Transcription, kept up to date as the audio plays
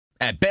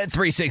At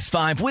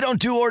Bet365, we don't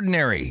do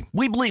ordinary.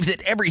 We believe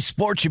that every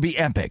sport should be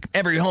epic.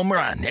 Every home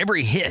run,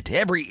 every hit,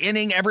 every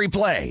inning, every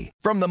play.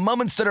 From the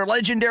moments that are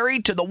legendary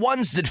to the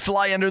ones that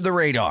fly under the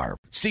radar.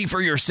 See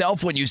for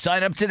yourself when you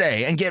sign up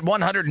today and get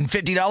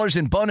 $150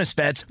 in bonus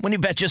bets when you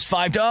bet just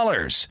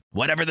 $5.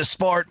 Whatever the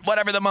sport,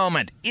 whatever the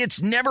moment,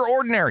 it's never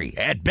ordinary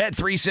at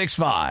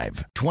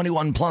Bet365.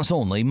 21 plus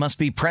only. Must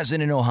be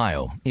present in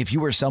Ohio. If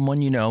you or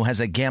someone you know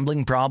has a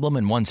gambling problem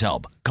and wants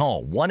help,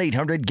 call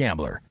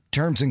 1-800-GAMBLER.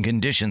 Terms and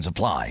conditions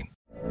apply.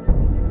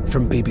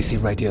 From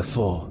BBC Radio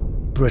 4,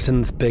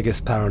 Britain's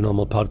biggest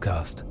paranormal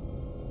podcast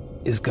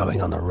is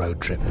going on a road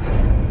trip.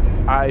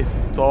 I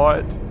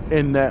thought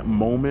in that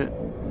moment,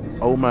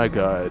 oh my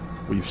God,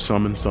 we've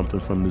summoned something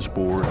from this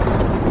board.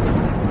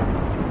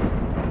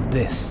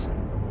 This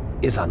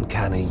is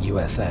Uncanny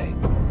USA.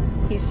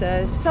 He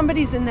says,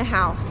 somebody's in the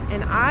house,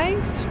 and I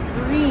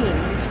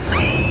screamed.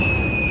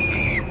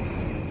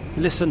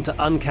 Listen to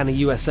Uncanny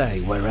USA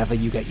wherever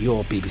you get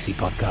your BBC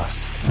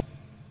podcasts,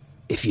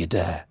 if you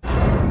dare.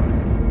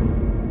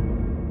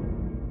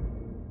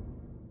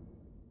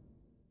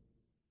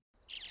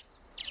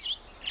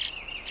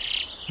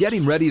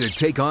 Getting ready to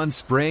take on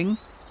spring?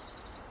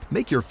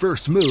 Make your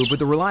first move with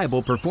the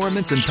reliable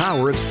performance and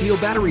power of Steel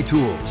battery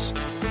tools.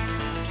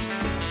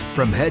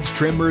 From hedge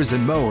trimmers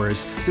and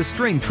mowers to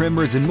string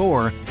trimmers and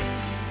more,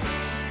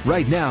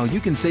 right now you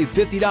can save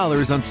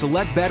 $50 on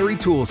select battery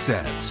tool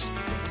sets.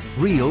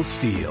 Real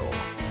Steel.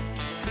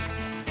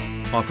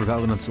 Offer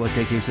valid on select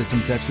AK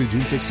system sets through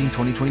June 16,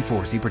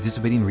 2024. See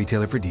participating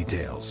retailer for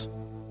details.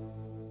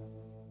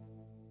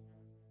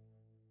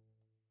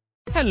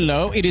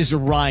 Hello, it is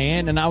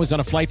Ryan, and I was on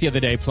a flight the other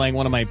day playing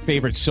one of my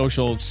favorite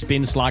social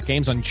spin slot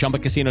games on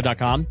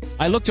ChumbaCasino.com.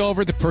 I looked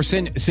over at the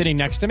person sitting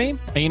next to me,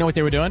 and you know what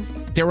they were doing?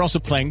 They were also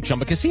playing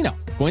Chumba Casino.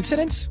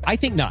 Coincidence? I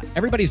think not.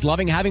 Everybody's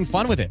loving having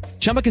fun with it.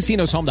 Chumba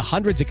Casino is home to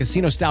hundreds of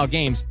casino-style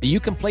games that you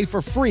can play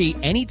for free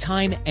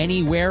anytime,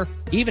 anywhere,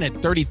 even at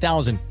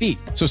 30,000 feet.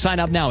 So sign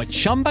up now at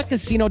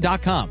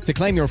ChumbaCasino.com to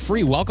claim your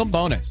free welcome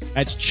bonus.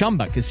 That's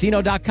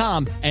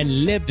ChumbaCasino.com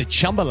and live the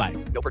Chumba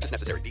life. No purchase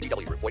necessary.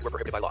 VGW. Void where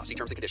prohibited by law. See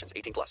terms and conditions.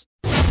 18+. Let's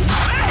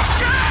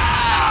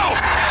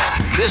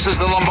go! This is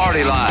the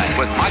Lombardi Line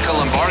with Michael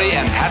Lombardi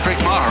and Patrick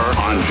Maher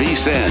on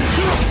VSiN.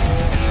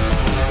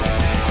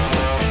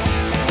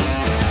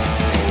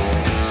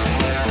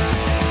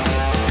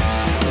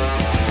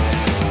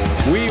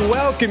 We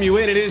welcome you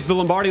in. It is the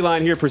Lombardi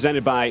Line here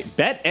presented by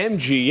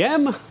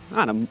BetMGM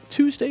on a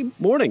Tuesday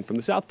morning from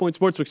the South Point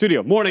Sportsbook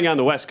Studio. Morning on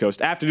the West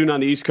Coast, afternoon on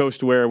the East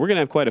Coast, where we're going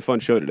to have quite a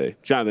fun show today.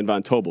 Jonathan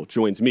Von Tobel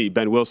joins me,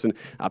 Ben Wilson,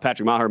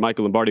 Patrick Maher,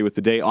 Michael Lombardi with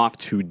the day off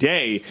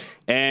today.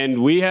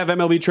 And we have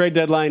MLB trade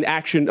deadline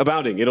action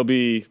abounding. It'll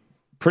be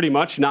pretty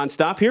much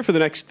nonstop here for the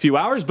next few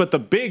hours. But the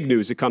big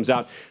news that comes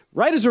out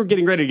right as we're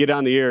getting ready to get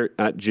on the air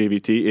at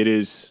JVT, it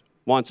is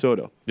Juan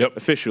Soto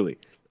officially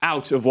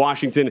out of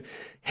Washington,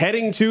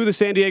 heading to the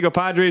San Diego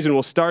Padres, and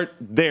we'll start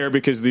there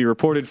because the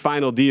reported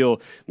final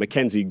deal,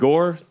 Mackenzie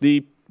Gore,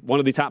 one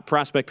of the top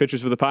prospect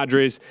pitchers for the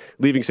Padres,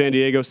 leaving San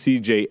Diego,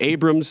 C.J.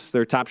 Abrams,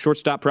 their top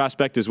shortstop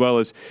prospect, as well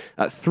as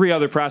three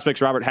other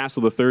prospects, Robert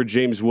Hassel III,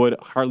 James Wood,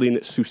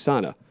 Harleen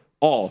Susana,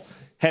 all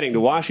heading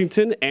to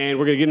Washington. And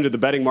we're going to get into the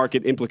betting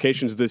market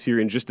implications of this here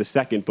in just a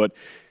second, but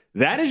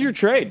that is your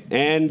trade.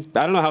 And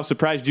I don't know how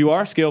surprised you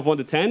are, scale of 1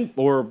 to 10,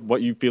 or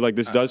what you feel like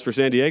this does for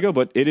San Diego,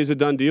 but it is a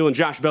done deal. And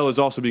Josh Bell is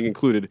also being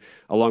included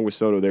along with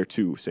Soto there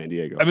to San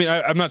Diego. I mean,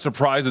 I'm not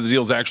surprised that the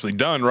deal's actually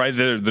done, right?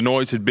 The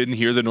noise had been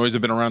here. The noise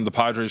had been around the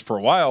Padres for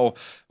a while.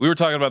 We were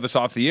talking about this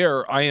off the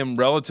air. I am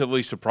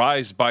relatively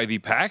surprised by the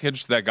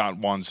package that got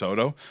Juan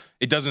Soto.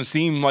 It doesn't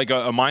seem like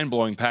a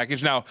mind-blowing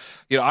package. Now,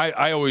 you know,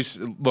 I always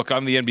look,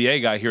 I'm the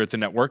NBA guy here at the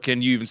network,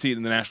 and you even see it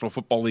in the National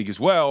Football League as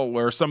well,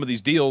 where some of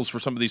these deals for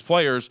some of these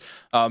players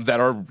that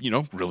are, you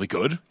know, really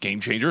good,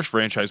 game changers,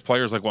 franchise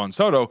players like Juan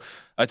Soto,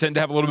 tend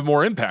to have a little bit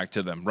more impact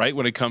to them, right?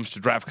 When it comes to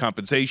draft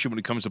compensation, when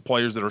it comes to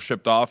players that are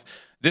shipped off.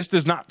 This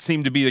does not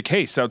seem to be the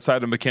case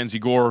outside of Mackenzie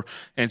Gore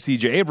and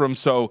C.J. Abrams.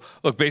 So,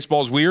 look,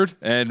 baseball's weird,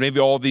 and maybe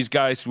all of these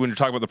guys, when you're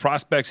talking about the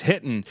prospects,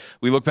 hit, and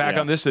we look back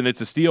on this, and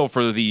it's a steal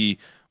for the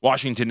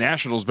Washington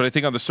Nationals. But I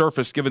think on the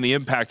surface, given the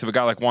impact of a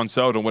guy like Juan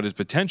Soto and what his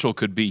potential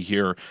could be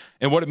here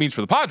and what it means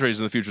for the Padres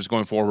in the future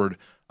going forward,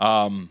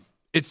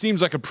 it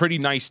seems like a pretty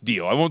nice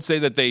deal. I won't say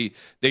that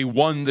they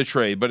won the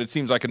trade, but it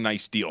seems like a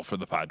nice deal for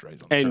the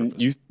Padres on the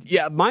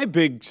surface. My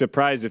big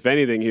surprise, if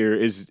anything, here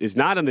is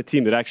not on the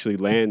team that actually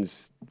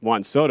lands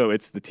Juan Soto.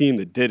 It's the team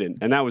that didn't,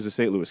 and that was the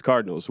St. Louis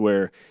Cardinals,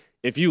 where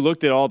if you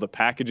looked at all the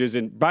packages,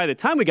 and by the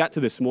time we got to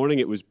this morning,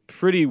 it was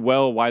pretty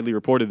well widely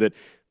reported that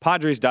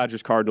Padres,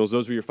 Dodgers, Cardinals,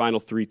 those were your final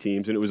three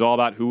teams, and it was all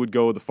about who would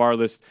go the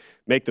farthest,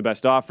 make the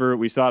best offer.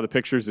 We saw the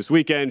pictures this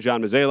weekend.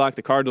 John Mozeliak,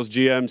 the Cardinals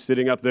GM,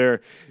 sitting up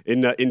there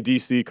in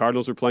D.C.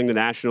 Cardinals were playing the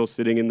Nationals,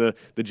 sitting in the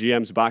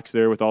GM's box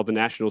there with all the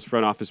Nationals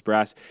front office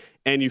brass.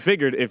 And you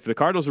figured if the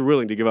Cardinals were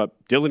willing to give up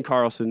Dylan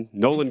Carlson,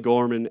 Nolan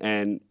Gorman,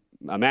 and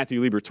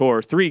Matthew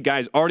Liberatore, three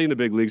guys already in the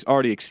big leagues,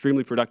 already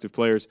extremely productive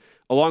players,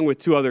 along with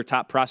two other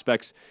top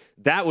prospects,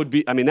 that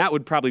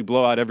would probably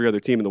blow out every other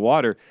team in the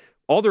water.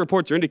 all the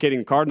reports are indicating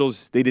the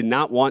Cardinals, they did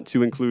not want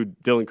to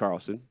include Dylan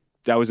Carlson.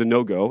 That was a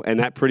no-go, and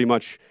that pretty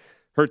much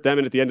hurt them.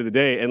 And at the end of the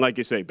day, and like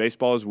you say,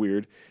 baseball is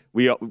weird.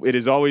 We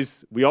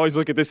always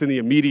look at this in the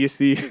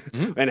immediacy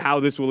and how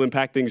this will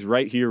impact things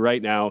right here,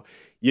 right now.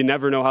 You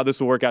never know how this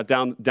will work out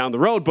down the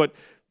road, but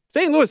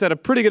St. Louis had a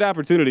pretty good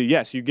opportunity.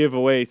 Yes, you give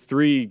away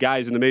 3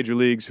 guys in the major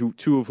leagues,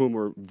 2 of whom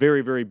were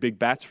very, very big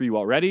bats for you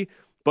already,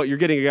 but you're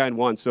getting a guy in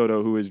Juan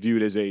Soto who is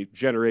viewed as a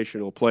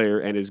generational player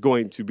and is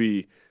going to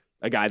be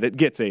a guy that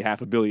gets a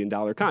 $500 million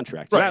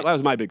contract. So that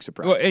was my big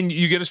surprise. Well, and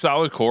you get a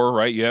solid core,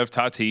 right? You have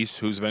Tatis,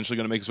 who's eventually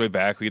going to make his way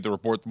back. We get the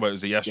report,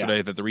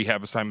 yesterday, that the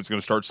rehab assignment's going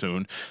to start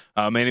soon.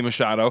 Manny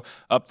Machado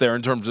up there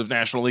in terms of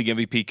National League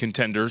MVP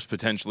contenders,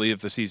 potentially,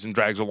 if the season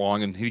drags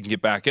along and he can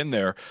get back in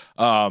there.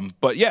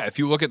 But, yeah, if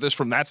you look at this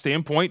from that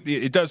standpoint,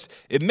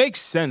 it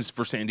makes sense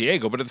for San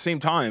Diego. But at the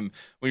same time,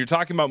 when you're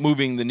talking about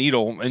moving the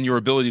needle and your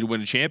ability to win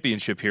a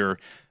championship here,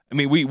 I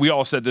mean, we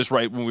all said this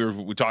right when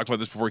we talked about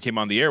this before he came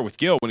on the air with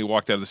Gil when he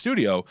walked out of the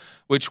studio,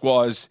 which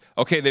was,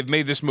 okay, they've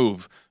made this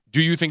move.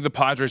 Do you think the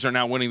Padres are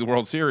now winning the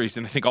World Series?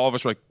 And I think all of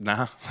us were like,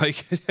 nah,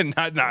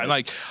 not.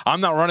 Like,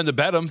 I'm not running to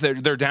bet them.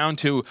 They're down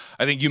to,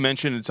 I think you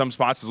mentioned in some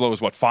spots as low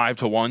as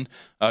 5-1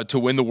 to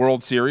win the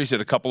World Series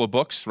at a couple of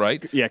books,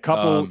 right? Yeah,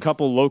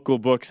 couple local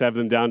books have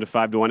them down to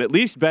 5-1. At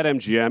least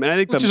BetMGM, and I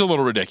think which is a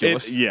little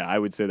ridiculous. I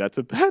would say that's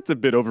a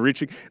bit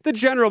overreaching. The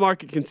general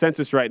market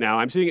consensus right now,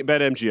 I'm seeing at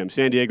BetMGM,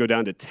 San Diego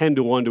down to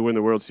 10-1 to win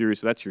the World Series.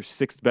 So that's your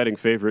 6th betting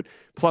favorite.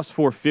 Plus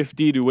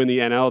 450 to win the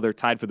NL. They're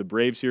tied for the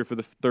Braves here for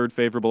the 3rd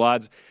favorable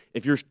odds.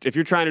 If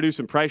you're trying to do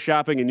some price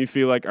shopping and you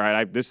feel like, all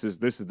right, this is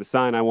the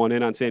sign I want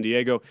in on San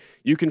Diego,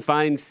 you can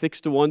find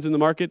 6-1s in the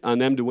market on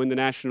them to win the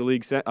National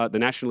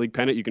League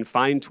pennant. You can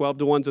find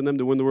 12-1s on them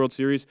to win the World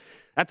Series.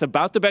 That's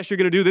about the best you're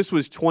going to do. This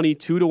was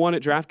 22-1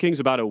 at DraftKings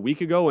about a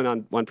week ago, and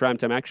on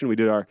Primetime Action we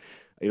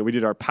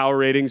did our power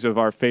ratings of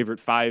our favorite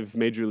 5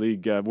 Major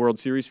League World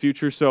Series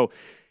futures. So.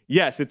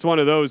 Yes, it's one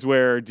of those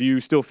where do you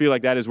still feel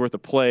like that is worth a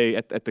play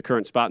at the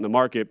current spot in the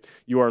market?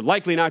 You are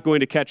likely not going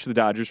to catch the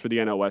Dodgers for the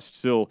NL West.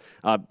 Still,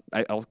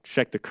 I'll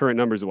check the current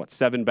numbers of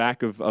 7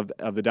 back of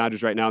the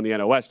Dodgers right now in the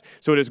NL West.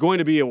 So it is going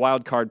to be a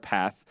wild card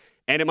path.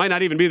 And it might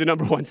not even be the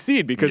number 1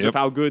 seed because of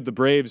how good the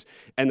Braves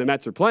and the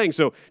Mets are playing.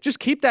 So just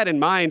keep that in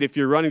mind if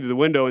you're running to the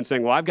window and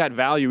saying, well, I've got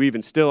value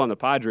even still on the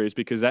Padres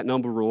because that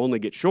number will only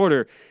get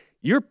shorter.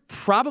 You're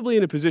probably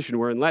in a position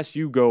where unless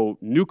you go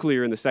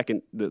nuclear in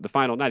the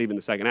final, not even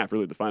the second half,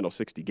 really the final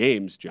 60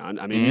 games, John,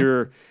 I mean,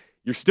 you're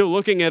still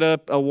looking at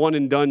a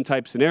one-and-done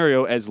type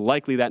scenario as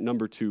likely that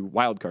number 2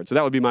 wild card. So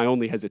that would be my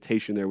only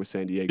hesitation there with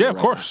San Diego. Yeah, of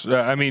course.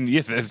 I mean,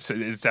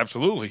 it's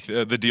absolutely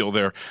the deal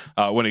there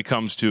when it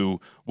comes to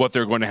what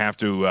they're going to have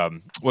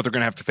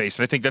to face.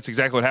 And I think that's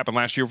exactly what happened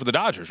last year for the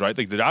Dodgers, right?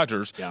 Like the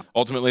Dodgers,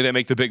 ultimately they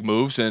make the big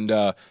moves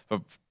and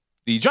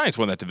the Giants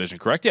won that division,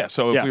 correct? Yeah.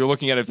 So if we were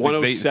looking at it,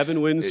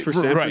 107 wins for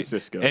San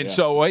Francisco. And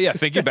so,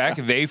 thinking back,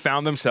 they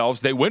found themselves,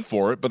 they went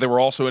for it, but they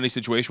were also in a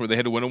situation where they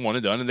had to win a one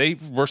and done, and they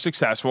were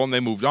successful and they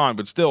moved on.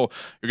 But still,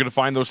 you're going to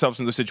find themselves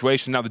in the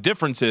situation. Now, the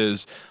difference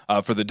is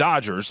for the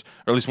Dodgers,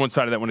 or at least one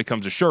side of that when it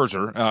comes to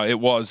Scherzer,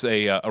 it was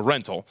a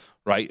rental,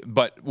 right?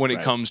 But when it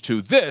comes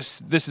to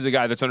this is a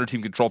guy that's under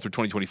team control through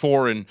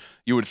 2024, and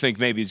you would think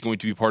maybe he's going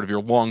to be part of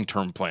your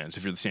long-term plans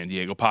if you're the San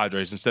Diego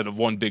Padres instead of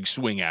one big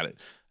swing at it,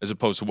 as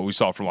opposed to what we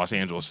saw from Los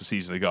Angeles a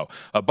season ago.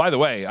 By the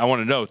way, I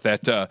want to note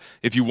that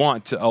if you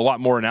want a lot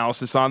more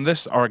analysis on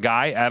this, our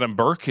guy, Adam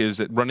Burke,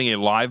 is running a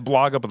live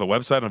blog up on the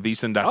website on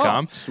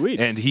vsin.com. Oh,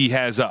 sweet. And he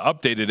has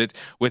updated it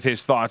with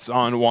his thoughts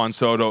on Juan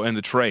Soto and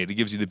the trade. It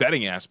gives you the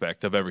betting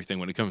aspect of everything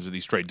when it comes to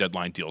these trade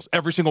deadline deals,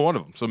 every single one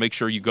of them. So make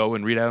sure you go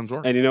and read Adam's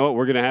work. And you know what?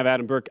 We're going to have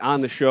Adam Burke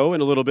on the show in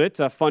a little bit.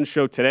 A fun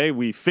show today.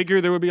 We figure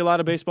there would be a lot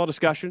of baseball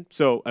discussion.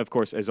 So, of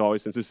course, as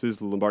always, since this is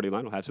the Lombardi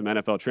Line, we'll have some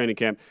NFL training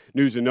camp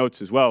news and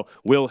notes as well.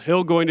 Will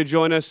Hill going to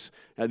join us,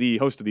 the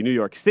host of the New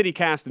York City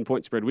Cast and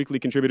Point Spread Weekly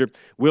contributor.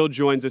 Will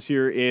joins us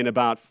here in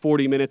about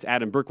 40 minutes.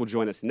 Adam Burke will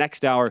join us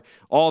next hour.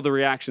 All the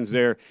reactions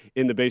there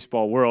in the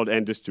baseball world.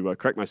 And just to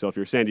correct myself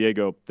here, San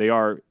Diego, they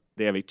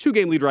have a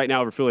 2-game lead right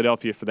now over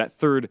Philadelphia for that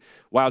 3rd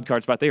wild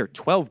card spot. They are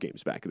 12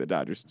 games back of the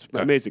Dodgers. It's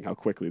amazing how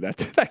quickly that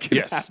can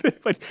happen.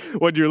 But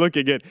when you're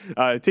looking at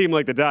a team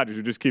like the Dodgers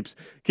who just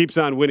keeps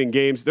on winning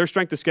games, their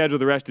strength of schedule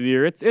the rest of the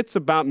year, it's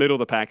about middle of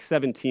the pack,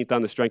 17th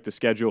on the strength of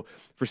schedule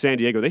for San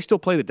Diego. They still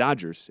play the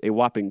Dodgers a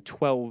whopping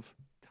 12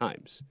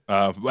 times.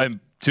 And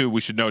too, we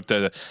should note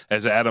that,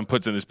 as Adam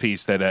puts in his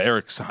piece, that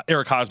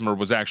Eric Hosmer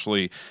was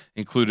actually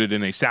included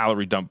in a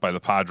salary dump by the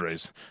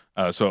Padres.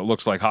 So it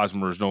looks like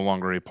Hosmer is no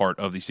longer a part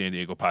of the San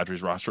Diego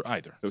Padres roster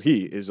either. So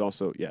he is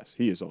also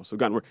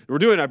gone. We're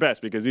doing our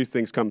best because these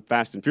things come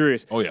fast and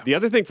furious. Oh, yeah. The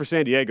other thing for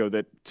San Diego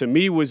that, to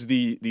me, was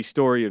the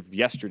story of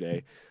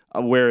yesterday,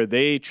 where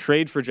they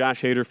trade for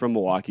Josh Hader from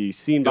Milwaukee,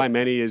 seen by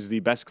many as the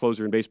best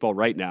closer in baseball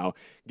right now,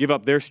 give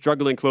up their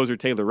struggling closer,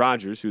 Taylor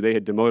Rogers, who they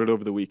had demoted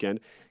over the weekend,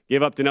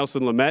 Gave up to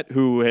Nelson Lamet,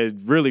 who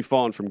had really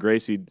fallen from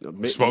grace.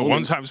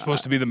 One time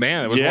supposed to be the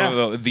man. It was one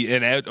of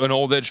an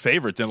old edge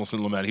favorite,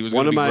 Nelson Lamet. He was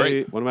going to be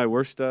great. One of my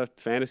worst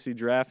fantasy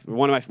draft,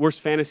 one of my worst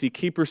fantasy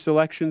keeper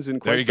selections in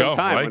quite some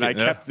time. When I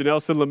kept the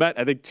Nelson Lamet,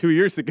 I think 2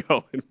 years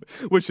ago,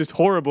 which is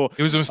horrible.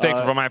 It was a mistake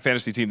for my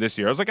fantasy team this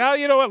year. I was like, oh,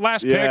 you know what?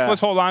 Last pick,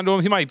 let's hold on to him.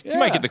 He might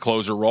get the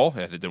closer role.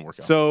 Yeah, it didn't work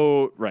out.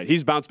 So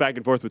he's bounced back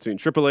and forth between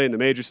AAA and the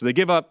majors. So they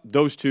give up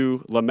those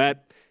two, Lamet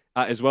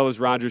as well as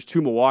Rogers,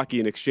 to Milwaukee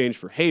in exchange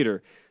for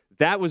Hader.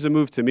 That was a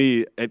move to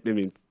me. I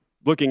mean,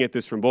 looking at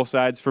this from both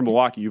sides, for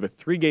Milwaukee, you have a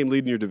 3-game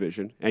lead in your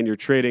division, and you're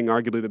trading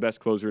arguably the best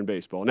closer in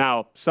baseball.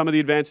 Now, some of the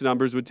advanced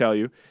numbers would tell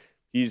you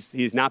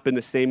he's not been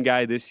the same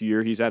guy this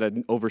year. He's at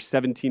an over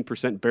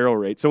 17% barrel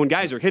rate. So when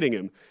guys are hitting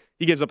him,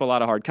 he gives up a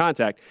lot of hard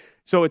contact.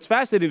 So it's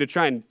fascinating to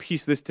try and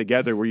piece this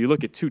together where you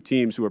look at two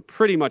teams who are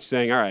pretty much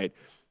saying, all right,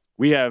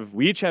 we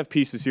each have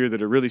pieces here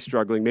that are really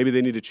struggling. Maybe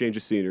they need to change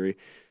the scenery.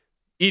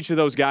 Each of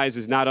those guys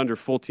is not under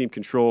full team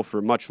control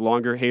for much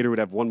longer. Hader would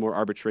have one more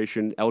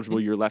arbitration eligible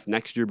year left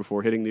next year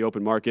before hitting the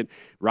open market.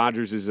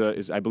 Rogers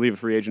is I believe, a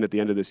free agent at the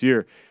end of this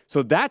year.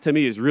 So that, to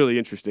me, is really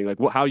interesting, like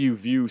how you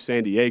view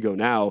San Diego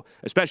now,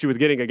 especially with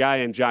getting a guy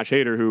in Josh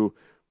Hader who,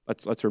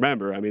 let's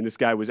remember, I mean, this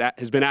guy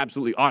has been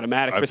absolutely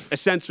automatic for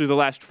essentially the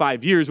last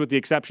 5 years with the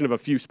exception of a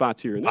few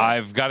spots here and there.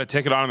 I've got a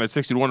ticket on him at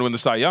 60-1 to win the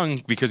Cy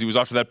Young because he was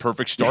off to that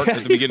perfect start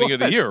at the beginning of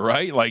the year,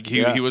 right? Like,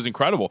 he was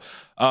incredible.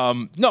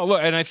 No,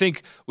 look, and I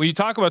think when you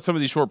talk about some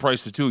of these short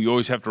prices, too, you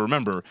always have to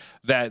remember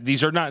that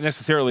these are not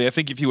necessarily, I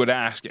think if you would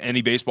ask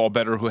any baseball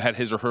bettor who had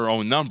his or her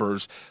own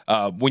numbers,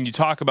 when you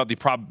talk about the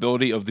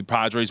probability of the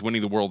Padres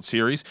winning the World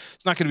Series,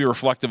 it's not going to be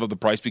reflective of the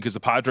price because the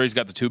Padres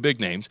got the two big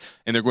names,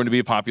 and they're going to be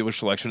a popular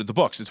selection at the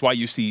books. It's why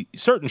you see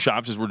certain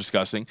shops, as we're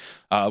discussing,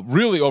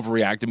 really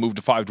overreact and move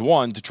to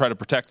 5-1 to try to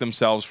protect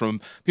themselves from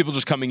people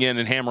just coming in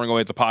and hammering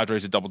away at the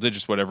Padres at double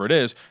digits, whatever it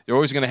is. They're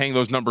always going to hang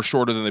those numbers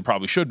shorter than they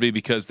probably should be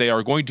because they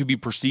are going to be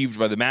perceived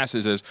by the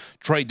masses as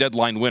trade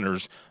deadline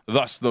winners.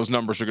 Thus, those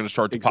numbers are going to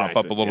start to pop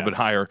up a little bit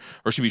higher,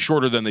 or should be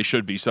shorter than they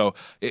should be. So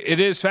it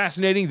is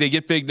fascinating. They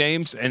get big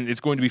names, and it's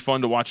going to be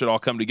fun to watch it all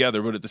come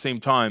together. But at the same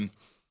time,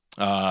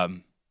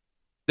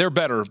 they're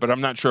better, but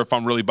I'm not sure if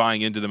I'm really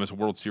buying into them as a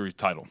World Series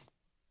title.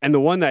 And the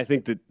one that I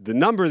think that the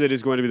number that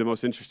is going to be the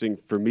most interesting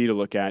for me to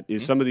look at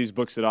is some of these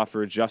books that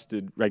offer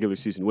adjusted regular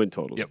season win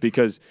totals,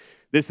 because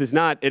this is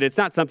not, it's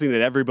not something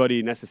that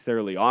everybody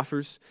necessarily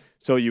offers.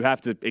 So you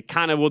have to, it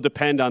kind of will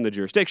depend on the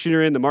jurisdiction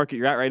you're in, the market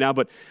you're at right now.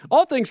 But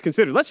all things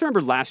considered, let's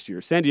remember last year,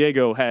 San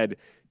Diego had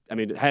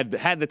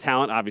the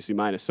talent, obviously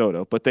minus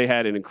Soto, but they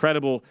had an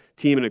incredible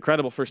team, an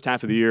incredible first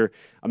half of the year,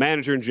 a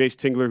manager in Jace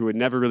Tingler who had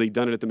never really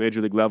done it at the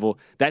major league level.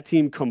 That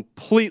team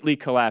completely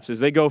collapses.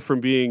 They go from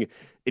being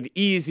an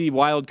easy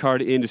wild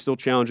card in to still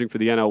challenging for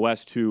the NL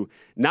West to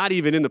not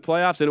even in the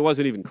playoffs, and it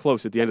wasn't even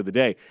close at the end of the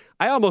day.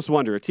 I almost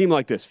wonder, a team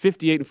like this,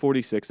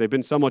 58-46, they've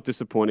been somewhat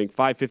disappointing,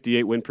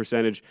 558 win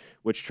percentage,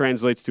 which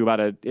translates to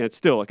about a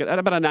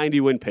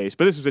 90 win pace.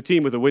 But this was a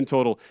team with a win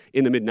total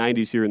in the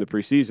mid-90s here in the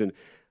preseason.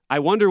 I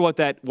wonder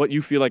what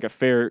you feel like a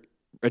fair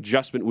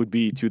adjustment would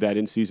be to that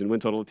in-season win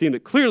total. A team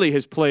that clearly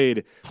has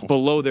played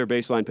below their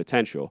baseline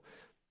potential.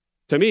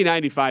 To me,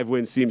 95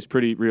 wins seems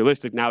pretty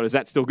realistic. Now, is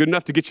that still good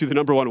enough to get you the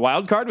number one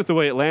wild card with the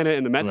way Atlanta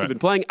and the Mets have been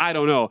playing? I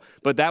don't know,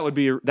 but that would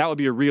be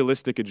a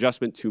realistic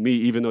adjustment to me,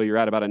 even though you're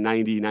at about a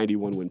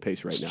 90-91 win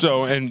pace right now.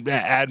 So, and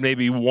add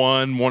maybe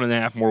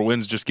 1.5 more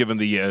wins, just given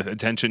the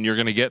attention you're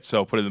going to get.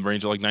 So, put it in the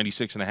range of like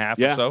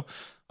 96.5 or so.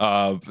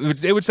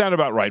 It would sound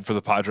about right for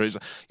the Padres.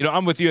 You know,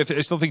 I'm with you.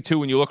 I still think, too,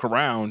 when you look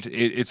around,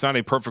 it's not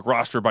a perfect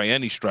roster by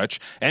any stretch,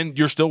 and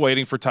you're still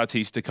waiting for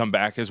Tatis to come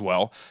back as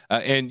well.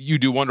 And you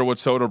do wonder what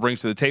Soto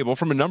brings to the table.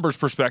 From a numbers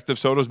perspective,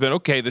 Soto's been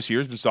okay this year.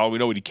 He's been solid. We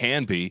know what he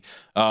can be.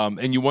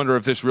 And you wonder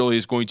if this really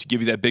is going to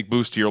give you that big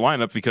boost to your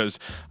lineup, because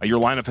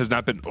your lineup has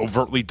not been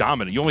overtly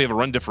dominant. You only have a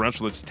run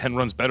differential that's 10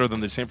 runs better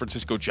than the San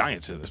Francisco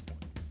Giants at this point.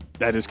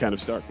 That is kind of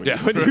stark when you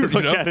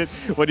look at it.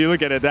 When you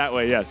look at it that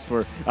way, yes.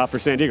 For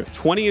San Diego,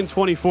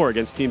 20-24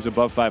 against teams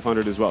above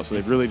 500 as well. So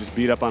they've really just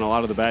beat up on a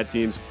lot of the bad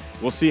teams.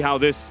 We'll see how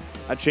this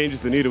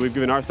changes the needle. We've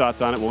given our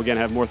thoughts on it. We'll again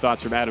have more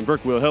thoughts from Adam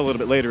Burke, Will Hill a little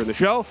bit later in the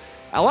show.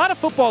 A lot of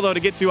football though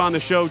to get to on the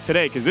show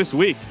today, because this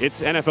week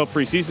it's NFL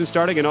preseason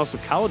starting and also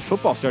college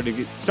football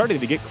starting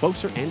to get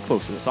closer and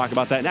closer. We'll talk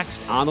about that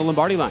next on the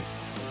Lombardi Line.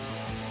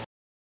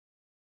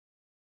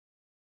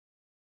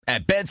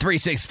 At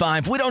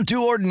Bet365, we don't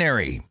do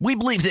ordinary. We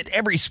believe that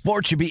every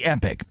sport should be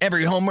epic.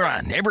 Every home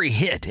run, every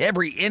hit,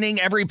 every inning,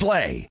 every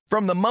play.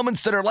 From the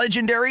moments that are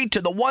legendary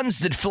to the ones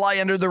that fly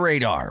under the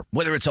radar.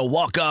 Whether it's a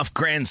walk-off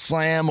grand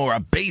slam or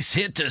a base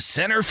hit to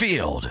center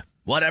field.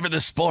 Whatever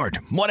the sport,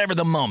 whatever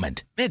the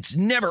moment. It's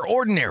never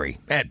ordinary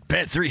at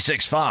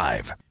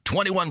Bet365.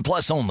 21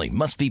 plus only.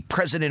 Must be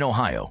present in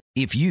Ohio.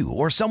 If you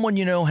or someone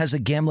you know has a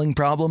gambling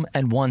problem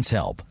and wants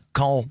help,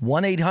 call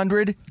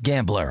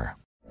 1-800-GAMBLER.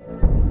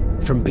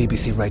 From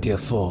BBC Radio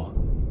 4,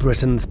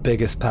 Britain's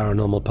biggest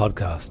paranormal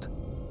podcast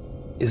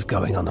is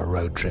going on a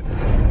road trip.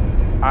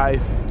 I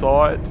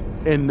thought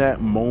in that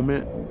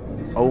moment,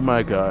 oh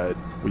my God,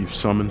 we've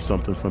summoned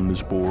something from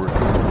this board.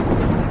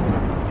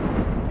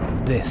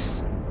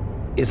 This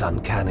is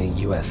Uncanny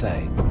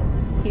USA.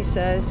 He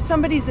says,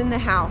 somebody's in the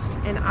house,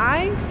 and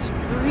I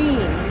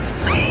screamed.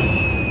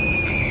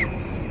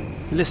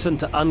 Listen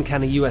to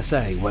Uncanny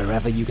USA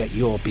wherever you get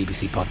your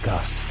BBC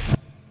podcasts,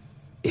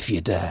 if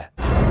you dare.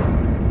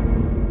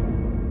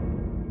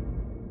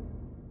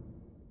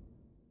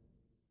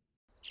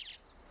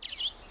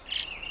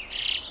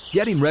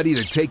 Getting ready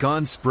to take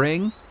on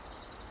spring?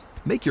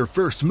 Make your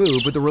first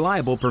move with the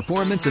reliable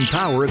performance and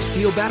power of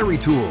Steel battery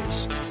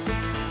tools.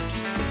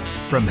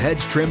 From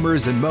hedge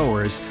trimmers and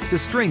mowers to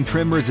string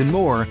trimmers and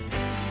more,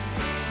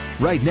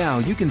 right now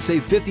you can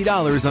save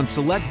 $50 on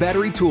select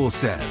battery tool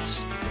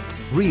sets.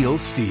 Real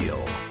Steel.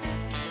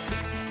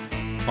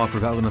 Offer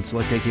valid on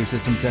select AK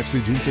system sets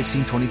through June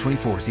 16,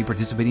 2024. See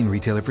participating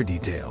retailer for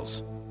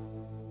details.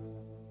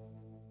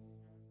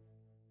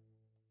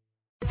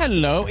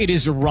 Hello, it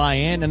is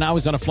Ryan, and I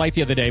was on a flight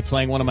the other day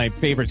playing one of my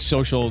favorite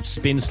social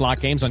spin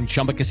slot games on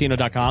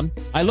ChumbaCasino.com.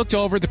 I looked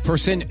over at the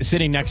person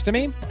sitting next to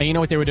me, and you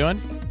know what they were doing?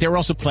 They were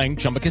also playing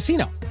Chumba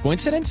Casino.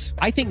 Coincidence?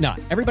 I think not.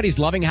 Everybody's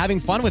loving having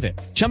fun with it.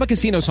 Chumba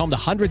Casino is home to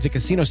hundreds of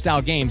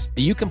casino-style games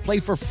that you can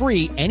play for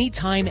free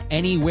anytime,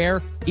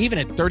 anywhere, even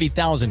at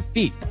 30,000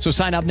 feet. So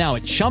sign up now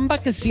at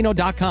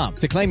ChumbaCasino.com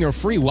to claim your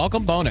free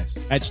welcome bonus.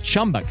 That's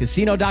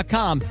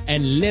ChumbaCasino.com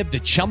and live the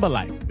Chumba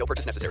life. No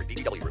purchase necessary.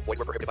 VGW. Void where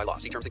prohibited by law.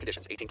 See terms and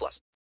conditions. 18+.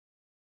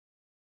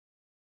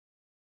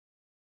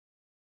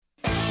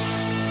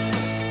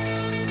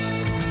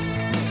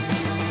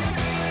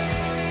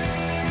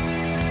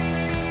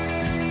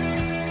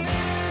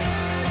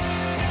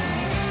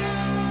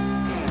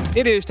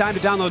 It is time to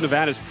download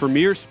Nevada's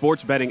premier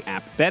sports betting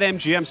app,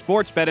 BetMGM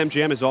Sports.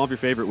 BetMGM has all of your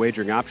favorite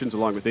wagering options,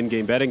 along with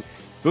in-game betting,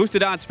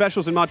 boosted odds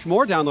specials, and much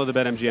more. Download the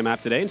BetMGM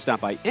app today and stop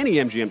by any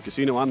MGM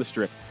casino on the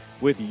Strip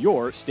with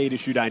your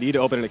state-issued ID to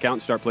open an account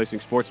and start placing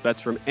sports bets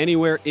from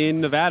anywhere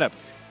in Nevada.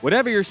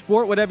 Whatever your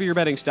sport, whatever your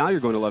betting style, you're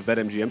going to love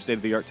BetMGM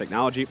state-of-the-art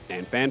technology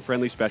and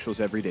fan-friendly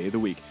specials every day of the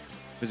week.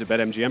 Visit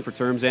BetMGM for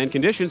terms and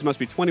conditions. Must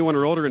be 21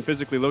 or older and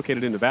physically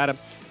located in Nevada.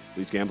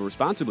 Please gamble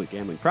responsibly.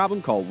 Gambling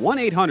problem? Call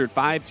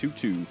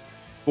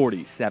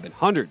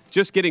 1-800-522-4700.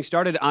 Just getting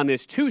started on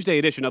this Tuesday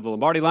edition of the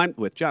Lombardi Line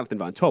with Jonathan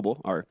Von Tobel,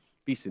 our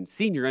VSiN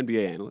senior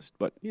NBA analyst.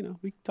 But, you know,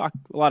 we talk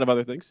a lot of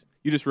other things.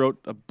 You just wrote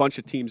a bunch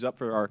of teams up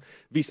for our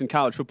VSiN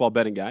college football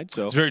betting guide.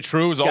 So it's very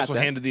true. I was also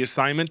handed the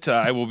assignment.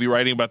 I will be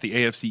writing about the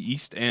AFC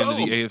East and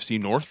the AFC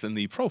North and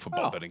the pro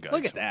football betting guide.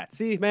 Look at that.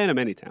 See, man of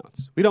many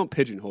talents. We don't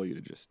pigeonhole you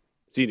to just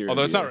senior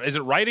Although NBA. it's not. Is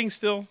it writing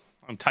still?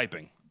 I'm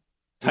typing.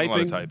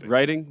 Typing,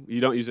 writing. You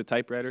don't use a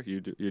typewriter.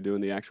 You're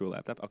doing the actual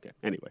laptop. Okay.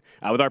 Anyway,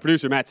 with our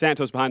producer Matt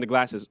Santos behind the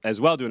glass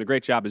as well, doing a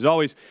great job as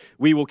always.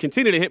 We will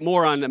continue to hit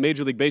more on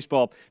Major League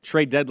Baseball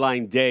trade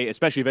deadline day,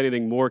 especially if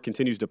anything more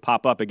continues to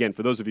pop up. Again,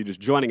 for those of you just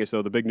joining us,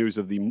 though, the big news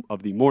of the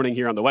morning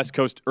here on the West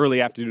Coast,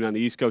 early afternoon on the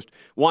East Coast: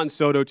 Juan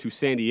Soto to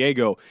San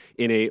Diego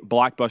in a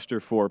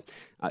blockbuster for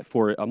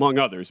among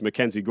others,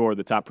 Mackenzie Gore,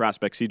 the top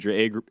prospect,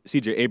 C.J.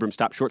 Abrams,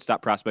 top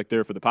shortstop prospect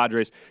there for the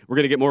Padres. We're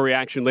going to get more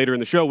reaction later in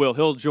the show. Will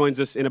Hill joins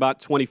us in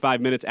about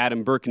 25 minutes.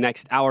 Adam Burke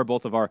next hour,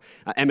 both of our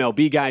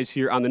MLB guys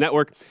here on the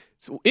network.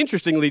 So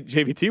interestingly,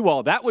 JVT,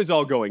 while that was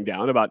all going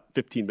down about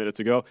 15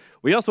 minutes ago,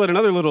 we also had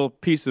another little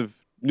piece of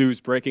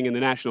news breaking in the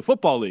National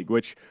Football League,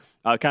 which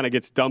kind of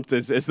gets dumped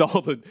as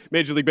all the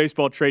Major League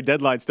Baseball trade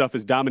deadline stuff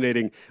is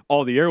dominating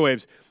all the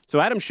airwaves. So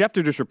Adam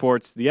Schefter just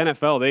reports the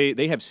NFL,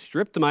 they have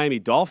stripped the Miami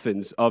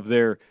Dolphins of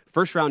their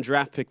first-round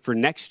draft pick for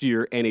next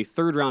year and a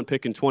third-round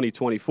pick in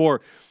 2024.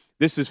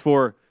 This is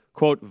for,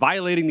 quote,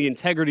 violating the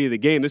integrity of the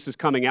game. This is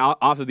coming out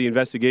off of the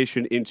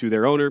investigation into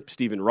their owner,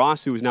 Stephen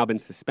Ross, who has now been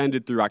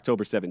suspended through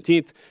October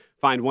 17th,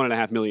 fined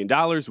 $1.5 million,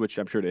 which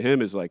I'm sure to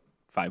him is like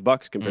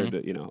 $5 compared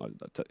to,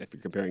 if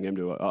you're comparing him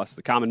to us,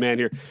 the common man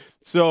here.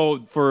 So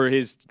for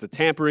the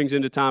tamperings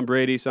into Tom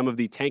Brady, some of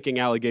the tanking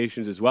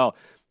allegations as well.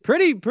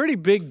 Pretty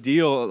big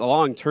deal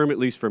long term, at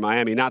least for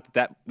Miami. Not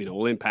that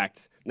will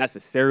impact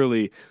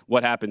necessarily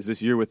what happens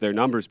this year with their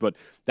numbers, but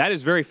that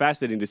is very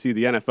fascinating to see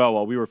the NFL.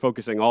 While we were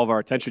focusing all of our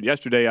attention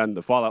yesterday on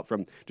the fallout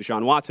from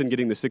Deshaun Watson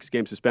getting the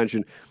 6-game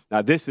suspension,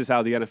 this is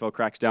how the NFL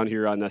cracks down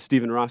here on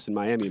Stephen Ross in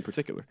Miami in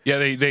particular.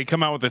 Yeah, they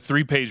come out with a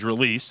 3-page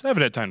release. I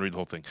haven't had time to read the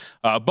whole thing,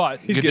 but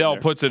Goodell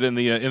puts it in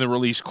the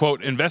release,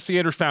 quote,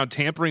 investigators found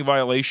tampering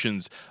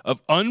violations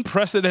of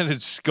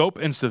unprecedented scope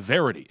and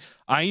severity.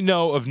 I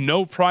know of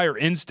no prior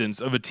instance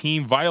of a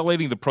team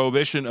violating the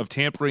prohibition of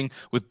tampering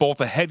with both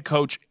a head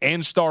coach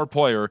and star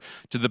player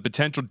to the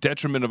potential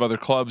detriment of other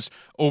clubs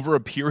over a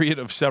period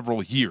of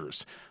several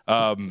years.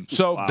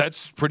 So wow.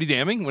 That's pretty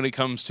damning when it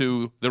comes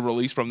to the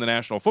release from the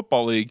National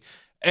Football League.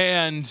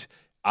 And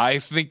I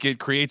think it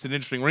creates an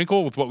interesting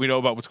wrinkle with what we know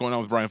about what's going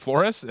on with Brian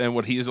Flores and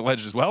what he has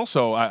alleged as well.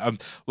 So,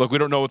 look, we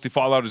don't know what the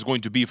fallout is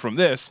going to be from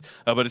this,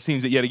 but it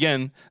seems that, yet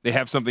again, they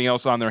have something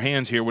else on their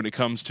hands here when it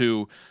comes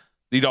to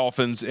the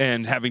Dolphins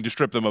and having to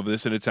strip them of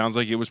this, and it sounds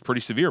like it was pretty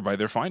severe by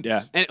their findings.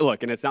 Yeah, and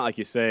look, and it's not like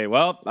you say,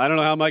 well, I don't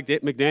know how Mike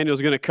McDaniel's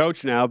going to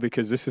coach now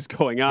because this is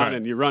going on, right,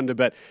 and you run to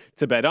bet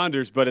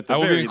unders, but at the very least, I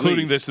will be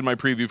including this in my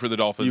preview for the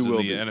Dolphins in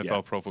the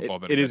NFL Pro Football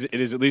Betting.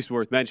 It is at least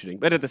worth mentioning.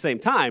 But at the same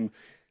time,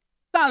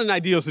 not an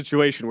ideal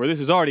situation where this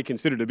is already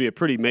considered to be a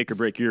pretty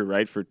make-or-break year,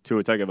 right, for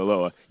Tua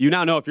Tagovailoa. You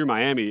now know if you're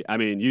Miami, I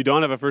mean, you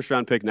don't have a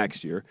first-round pick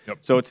next year. Yep.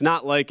 So it's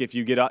not like if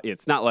you get –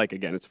 it's not like,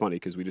 again, it's funny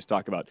because we just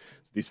talk about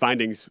these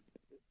findings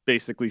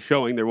basically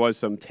showing there was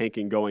some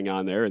tanking going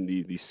on there and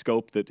the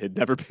scope that had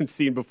never been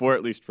seen before,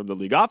 at least from the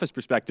league office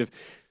perspective.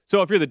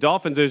 So if you're the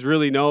Dolphins, there's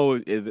really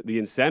the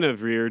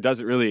incentive here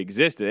doesn't really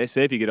exist. They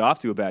say if you get off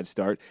to a bad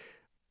start –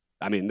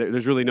 I mean,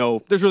 there's really no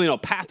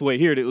pathway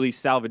here to at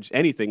least salvage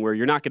anything where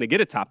you're not going to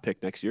get a top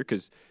pick next year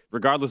because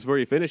regardless of where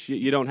you finish,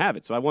 you don't have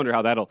it. So I wonder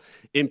how that'll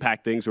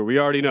impact things where we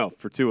already know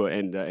for Tua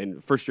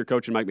and first-year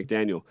coach and Mike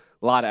McDaniel,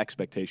 a lot of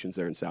expectations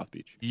there in South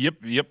Beach.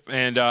 Yep.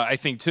 And I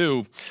think,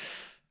 too,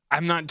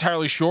 I'm not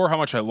entirely sure how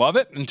much I love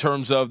it in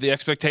terms of the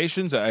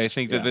expectations. I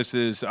think that this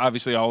is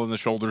obviously all in the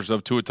shoulders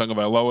of Tua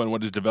Tagovailoa and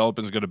what his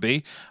development is going to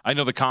be. I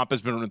know the comp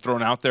has been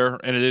thrown out there,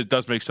 and it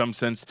does make some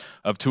sense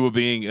of Tua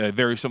being a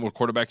very similar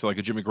quarterback to like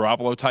a Jimmy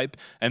Garoppolo type,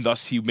 and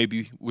thus he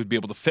maybe would be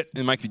able to fit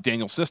in Mike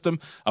McDaniel's system.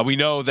 We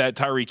know that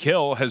Tyreek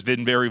Hill has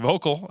been very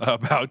vocal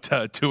about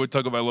Tua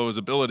Tagovailoa's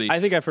ability. I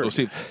think I've heard. We'll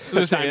see.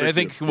 I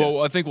think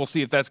we'll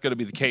see if that's going to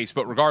be the case.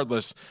 But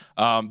regardless,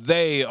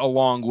 they,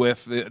 along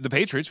with the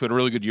Patriots, who had a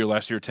really good year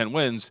last year, 10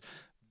 wins.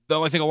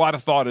 Though I think a lot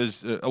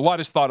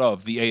is thought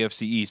of the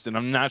AFC East, and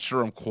I'm not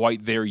sure I'm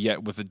quite there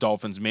yet with the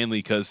Dolphins, mainly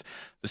because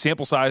the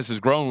sample size has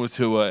grown with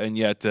Tua, and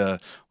yet we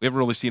haven't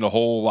really seen a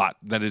whole lot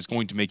that is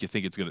going to make you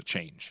think it's going to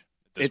change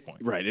at this point.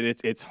 Right, and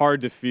it's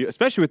hard to feel,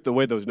 especially with the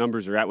way those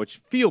numbers are at, which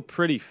feel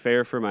pretty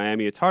fair for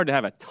Miami. It's hard to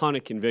have a ton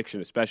of conviction,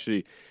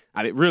 especially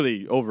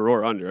really over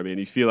or under. I mean,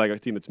 you feel like a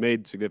team that's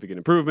made significant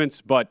improvements,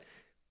 but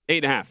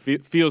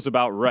 8.5 feels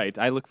about right.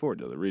 I look forward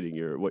to reading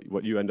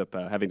what you end up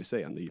having to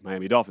say on the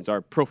Miami Dolphins.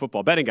 Our pro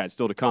football betting guide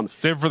still to come.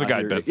 Save for the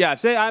guide, Ben. Yeah,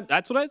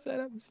 that's what I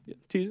said. I'm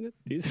teasing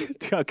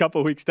it. A couple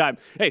of weeks' time.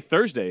 Hey,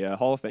 Thursday,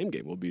 Hall of Fame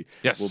game will be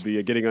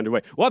getting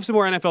underway. We'll have some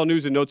more NFL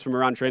news and notes from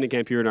around training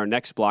camp here in our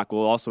next block.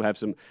 We'll also have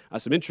some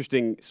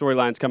interesting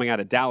storylines coming out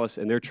of Dallas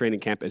and their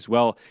training camp as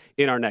well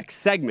in our next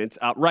segment.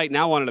 Right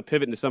now, I wanted to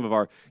pivot into some of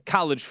our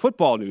college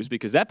football news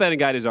because that betting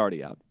guide is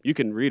already out. You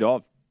can read all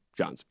of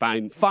John's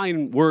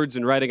fine words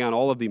and writing on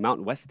all of the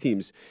Mountain West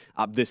teams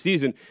this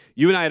season.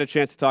 You and I had a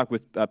chance to talk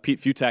with Pete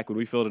Futak when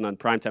we filled in on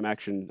Primetime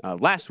Action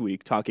last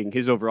week, talking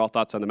his overall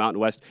thoughts on the Mountain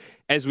West.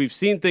 As we've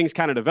seen things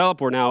kind of develop,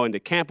 we're now into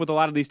camp with a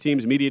lot of these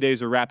teams. Media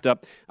days are wrapped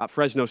up.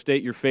 Fresno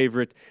State, your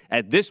favorite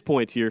at this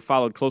point here,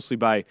 followed closely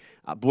by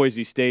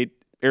Boise State,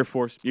 Air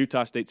Force,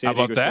 Utah State, San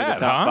Diego State, the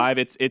top five.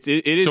 It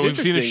is so we've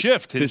interesting seen a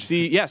shift to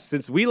see. Yes,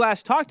 since we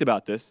last talked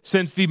about this,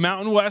 since the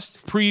Mountain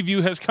West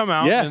preview has come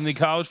out, in the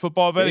college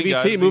football betting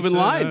guide, moving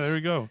lines. There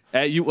we go.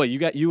 You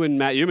got you and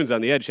Matt Humans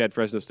on the edge. Had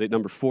Fresno State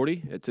number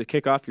 40 to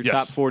kick off your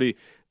top 40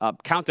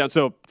 countdown.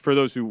 So for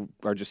those who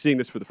are just seeing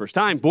this for the first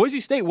time, Boise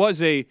State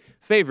was a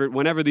favorite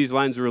whenever these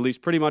lines were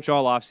released, pretty much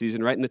all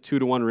offseason, right in the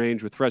 2-1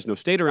 range, with Fresno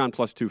State around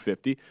plus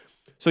 250.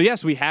 So,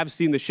 yes, we have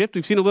seen the shift.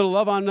 We've seen a little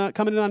love on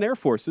coming in on Air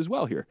Force as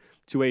well here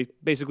to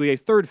basically a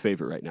third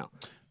favorite right now.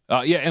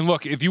 And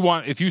look, if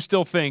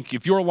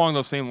you're along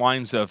those same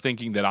lines of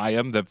thinking that I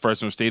am, that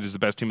Fresno State is the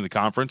best team in the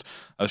conference,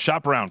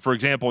 shop around. For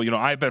example,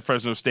 I bet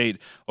Fresno State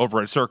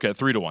over at Circa at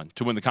 3-1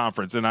 to win the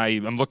conference, and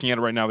I'm looking at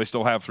it right now. They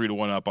still have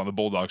 3-1 up on the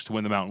Bulldogs to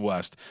win the Mountain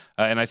West,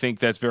 and I think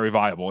that's very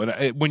viable.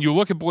 And when you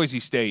look at Boise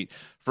State,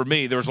 for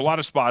me, there was a lot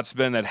of spots,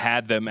 Ben, that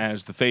had them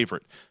as the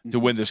favorite to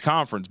win this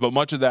conference, but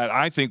much of that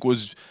I think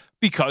was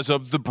because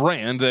of the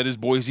brand that is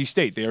Boise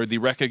State. They are the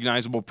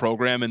recognizable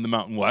program in the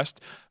Mountain West.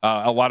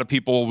 A lot of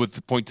people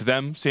would point to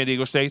them, San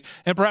Diego State,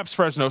 and perhaps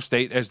Fresno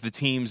State as the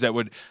teams that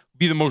would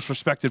be the most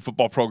respected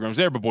football programs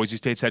there, but Boise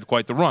State's had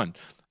quite the run.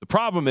 The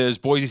problem is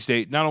Boise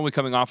State, not only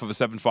coming off of a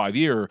 7-5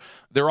 year,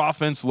 their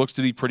offense looks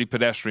to be pretty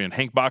pedestrian.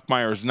 Hank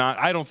Bachmeier is not –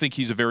 I don't think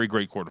he's a very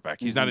great quarterback.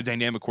 He's not a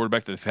dynamic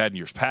quarterback that they've had in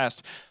years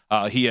past.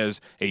 He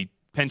has a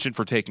penchant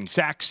for taking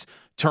sacks.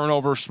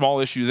 Turnover, small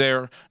issue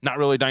there. Not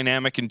really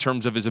dynamic in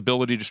terms of his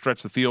ability to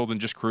stretch the field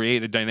and just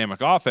create a dynamic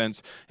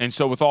offense. And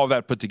so with all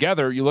that put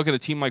together, you look at a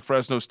team like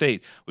Fresno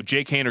State with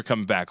Jake Haener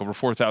coming back, over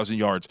 4,000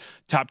 yards,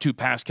 top 2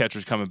 pass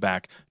catchers coming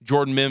back,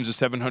 Jordan Mims, a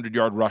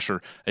 700-yard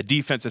rusher, a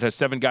defense that has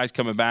 7 guys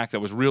coming back that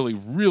was really,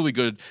 really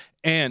good,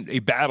 and a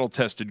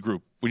battle-tested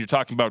group. When you're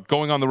talking about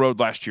going on the road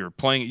last year,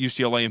 playing at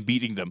UCLA and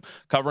beating them,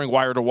 covering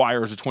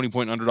wire-to-wire as a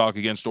 20-point underdog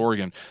against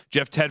Oregon.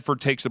 Jeff Tedford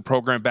takes the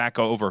program back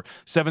over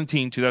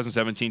 2017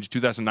 to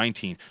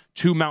 2019.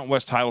 2 Mountain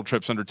West title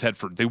trips under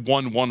Tedford. They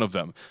won one of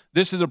them.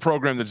 This is a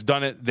program that's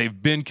done it.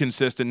 They've been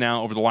consistent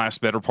now over the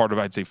last better part of,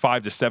 I'd say,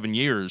 5 to 7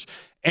 years,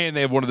 and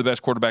they have one of the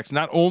best quarterbacks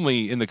not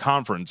only in the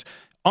conference,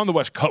 on the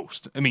West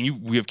Coast. I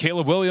mean, we have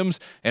Caleb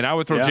Williams, and I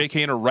would throw Jake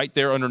Haener right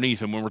there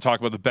underneath him when we're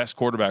talking about the best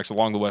quarterbacks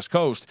along the West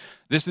Coast.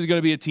 This is going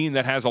to be a team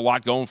that has a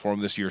lot going for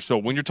them this year. So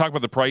when you're talking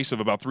about the price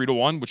of about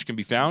 3-1, which can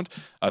be found,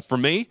 for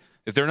me,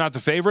 If they're not the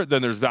favorite,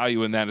 then there's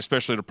value in that,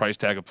 especially at a price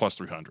tag of plus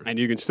 300. And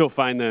you can still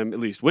find them, at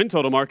least win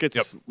total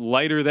markets,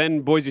 lighter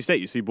than Boise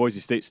State. You see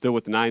Boise State still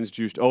with 9s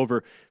juiced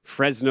over.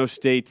 Fresno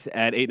State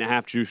at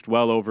 8.5 juiced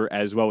well over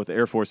as well with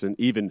Air Force, and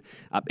even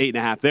up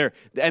 8.5 there.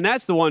 And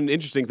that's the one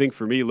interesting thing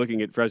for me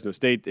looking at Fresno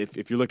State,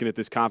 if you're looking at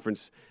this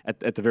conference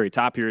at the very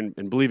top here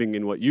and believing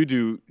in what you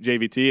do,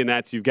 JVT, and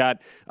that's you've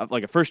got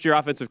like a first-year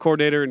offensive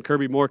coordinator and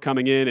Kirby Moore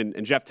coming in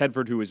and Jeff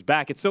Tedford, who is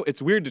back.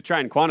 It's weird to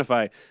try and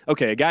quantify,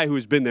 okay, a guy who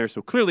has been there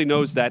so clearly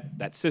knows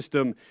that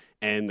system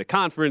and the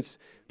conference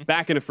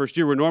back in a first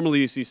year where normally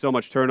you see so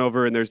much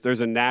turnover and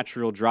there's a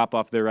natural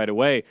drop-off there right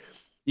away.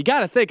 You got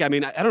to think, I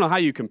mean, I don't know how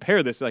you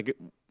compare this, like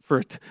for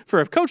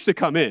a coach to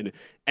come in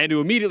and to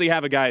immediately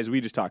have a guy, as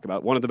we just talked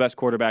about, one of the best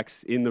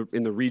quarterbacks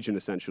in the region,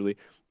 essentially,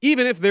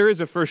 even if there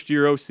is a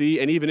first-year OC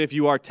and even if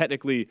you are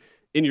technically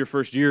in your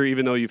first year,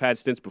 even though you've had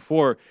stints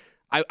before,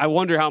 I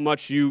wonder how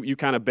much you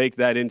kind of bake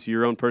that into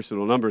your own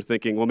personal number,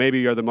 thinking, well,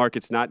 maybe are the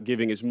markets not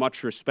giving as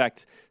much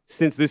respect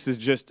since this is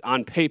just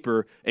on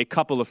paper a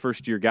couple of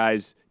first-year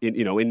guys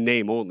in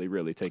name only,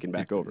 really taken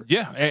back over.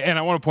 Yeah, and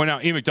I want to point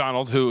out, Ian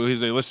McDonald, who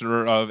is a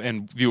listener of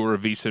and viewer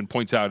of VSiN,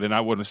 points out, and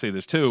I want to say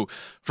this too,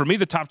 for me,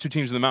 the top two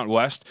teams in the Mountain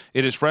West,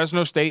 it is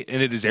Fresno State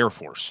and it is Air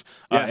Force.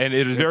 And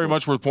it is very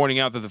much worth pointing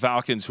out that the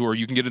Falcons, who are,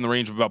 you can get in the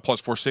range of about plus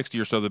 460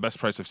 or so, the best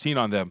price I've seen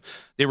on them,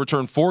 they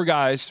returned 4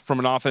 guys from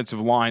an offensive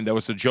line that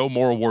was the Joe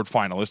Moore Award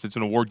finalist. It's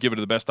an award given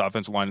to the best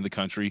offensive line in the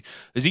country.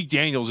 Zeke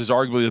Daniels is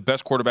arguably the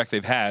best quarterback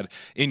they've had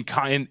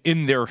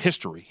in their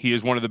history. He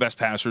is one of the best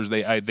passers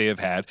they have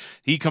had.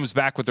 He comes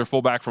back with their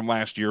fullback from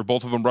last year.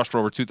 Both of them rushed for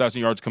over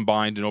 2,000 yards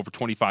combined and over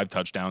 25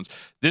 touchdowns.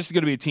 This is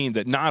going to be a team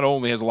that not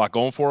only has a lot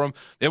going for them,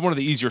 they have one of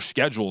the easier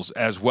schedules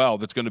as well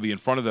that's going to be in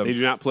front of them. They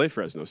do not play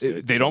Fresno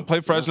State. They don't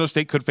play Fresno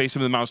State. Could face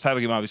them in the Mountain title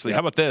game, obviously. How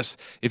about this?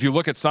 If you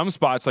look at some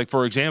spots, like,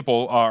 for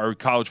example, our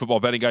college football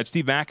betting guide,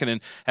 Steve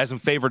Makinen, has them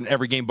favored in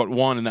every game but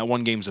one, and that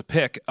one game's a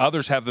pick.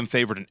 Others have them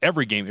favored in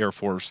every game, Air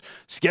Force.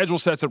 Schedule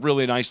sets up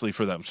really nicely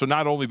for them. So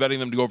not only betting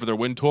them to go over their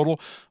win total,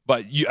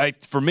 but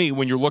for me,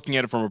 when you're looking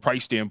at it from a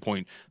price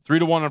standpoint,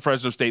 3-1 on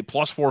Fresno State,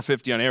 plus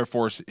 450 on Air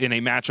Force in a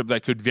matchup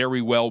that could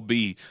very well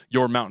be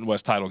your Mountain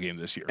West title game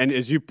this year. And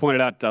as you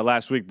pointed out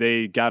last week,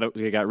 they got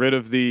rid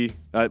of the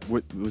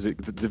was it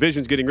the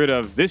divisions getting rid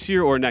of this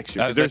year or next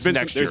year? There's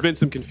been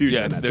some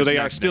confusion on that. So they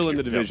are still in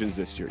the divisions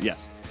this year.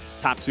 Yes.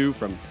 Top 2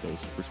 from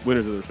those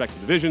winners of the respective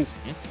divisions.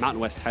 Mountain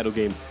West title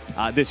game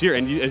this year.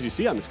 And as you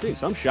see on the screen,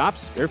 some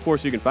shops, Air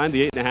Force, you can find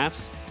the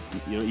 8.5s,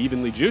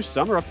 evenly juiced.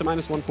 Some are up to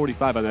minus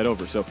 145 on that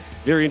over. So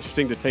very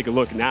interesting to take a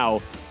look now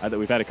that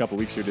we've had a couple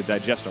weeks here to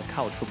digest our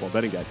college football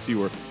betting guide, see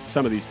where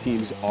some of these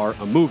teams are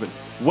moving.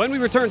 When we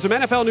return, some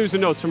NFL news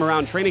and notes from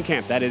around training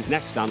camp. That is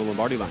next on the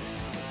Lombardi Line.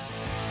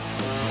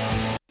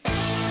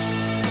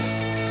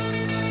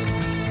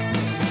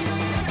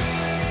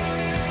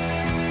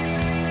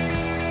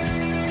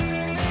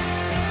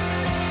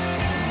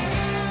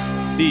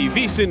 The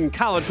VSiN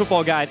College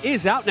Football Guide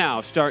is out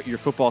now. Start your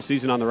football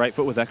season on the right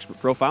foot with expert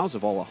profiles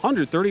of all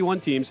 131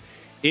 teams,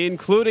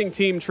 including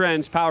team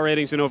trends, power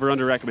ratings, and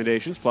over-under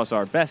recommendations, plus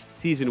our best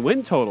season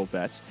win total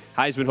bets,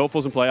 Heisman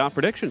hopefuls, and playoff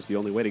predictions. The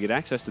only way to get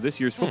access to this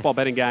year's football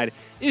betting guide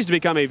is to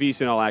become a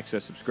VSiN All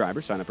Access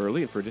subscriber. Sign up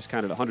early, and for a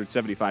discounted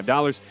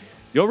 $175,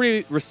 you'll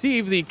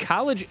receive the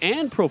college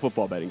and pro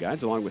football betting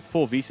guides, along with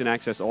full VSiN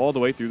access all the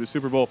way through the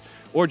Super Bowl.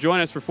 Or join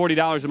us for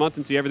 $40 a month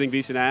and see everything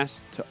VSiN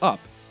has to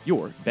up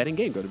your betting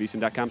game. Go to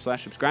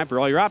VSiN.com/subscribe for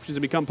all your options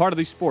and become part of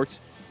the sports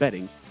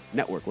betting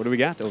network. What do we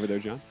got over there,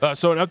 John?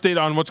 So an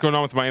update on what's going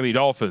on with the Miami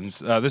Dolphins.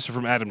 This is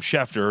from Adam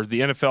Schefter.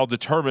 The NFL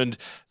determined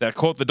that,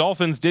 quote, the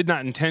Dolphins did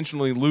not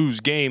intentionally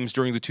lose games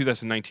during the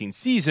 2019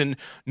 season,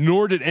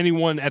 nor did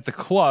anyone at the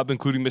club,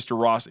 including Mr.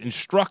 Ross,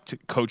 instruct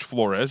Coach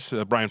Flores,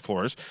 Brian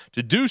Flores,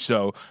 to do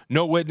so.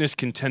 No witness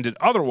contended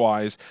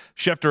otherwise.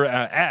 Schefter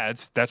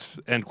adds, that's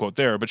end quote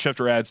there, but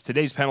Schefter adds,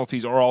 today's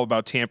penalties are all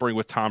about tampering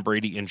with Tom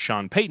Brady and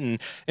Sean Payton.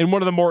 In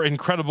one of the more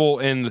incredible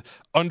and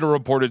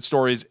underreported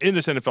stories in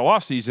this NFL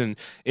offseason,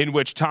 in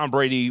which Tom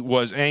Brady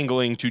was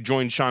angling to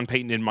join Sean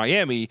Payton in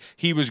Miami.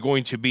 He was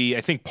going to be,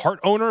 I think, part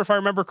owner, if I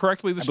remember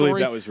correctly, the story. I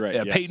believe that was right,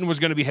 yes. Payton was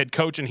going to be head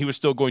coach, and he was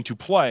still going to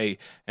play,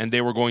 and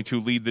they were going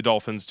to lead the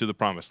Dolphins to the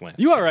promised land.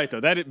 You are right,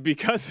 though.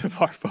 Because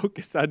of our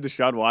focus on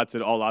Deshaun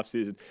Watson all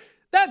offseason,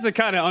 that's a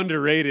kind of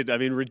underrated,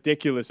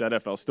 ridiculous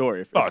NFL story,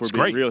 if we're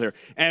being real here.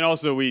 And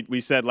also, we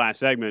said last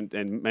segment,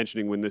 and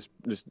mentioning when this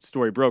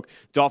story broke,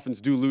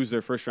 Dolphins do lose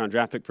their first-round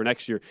draft pick for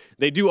next year.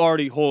 They do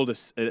already hold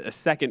a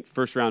second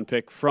first-round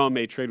pick from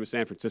a trade with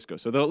San Francisco.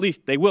 So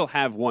they will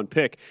have one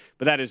pick,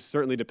 but that is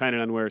certainly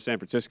dependent on where San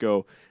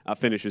Francisco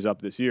finishes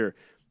up this year.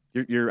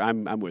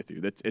 I'm with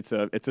you. It's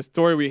a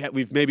story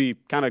we've maybe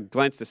kind of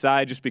glanced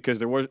aside just because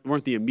there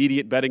weren't the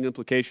immediate betting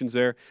implications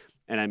there.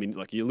 And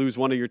look, you lose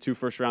one of your 2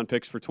 first-round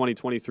picks for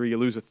 2023. You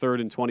lose a third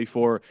in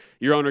 24.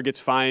 Your owner gets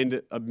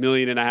fined $1.5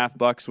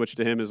 million, which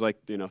to him is like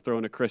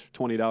throwing a crisp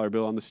 $20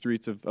 bill on the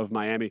streets of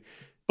Miami.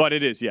 But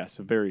it is, yes,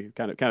 a very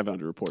kind of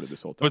underreported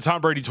this whole time. But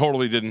Tom Brady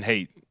totally didn't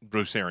hate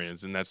Bruce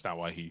Arians, and that's not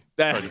why he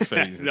tried to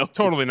fade. No,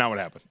 totally not what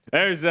happened.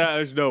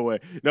 There's no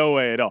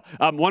way at all.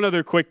 One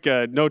other quick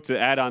note to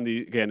add on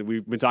again,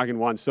 we've been talking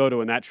Juan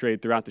Soto and that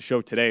trade throughout the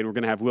show today, and we're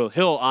going to have Will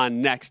Hill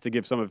on next to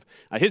give some of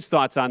his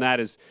thoughts on that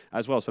as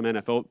well as some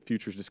NFL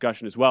futures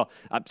discussion as well.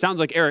 Sounds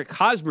like Eric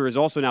Hosmer is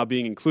also now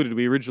being included.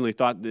 We originally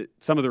thought that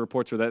some of the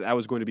reports were that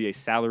was going to be a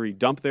salary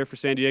dump there for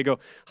San Diego.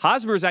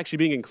 Hosmer is actually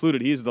being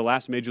included. He is the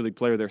last Major League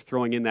player they're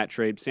throwing in that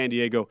trade. San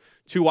Diego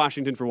to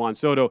Washington for Juan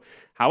Soto.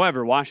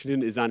 However,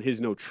 Washington is on his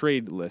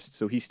no-trade list,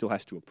 so he still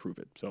has to approve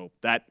it. So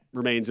that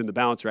remains in the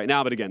balance right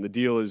now. But again, the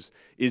deal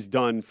is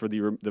done for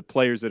the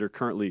players that are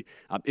currently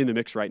in the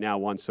mix right now.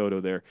 Juan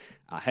Soto there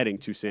heading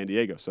to San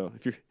Diego. So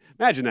if you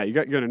imagine that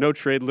you're on a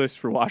no-trade list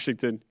for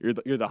Washington,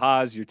 you're the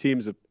Haas, your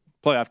team's a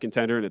playoff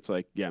contender, and it's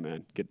like, yeah,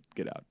 man,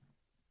 get out.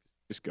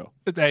 Just go.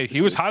 Hey, he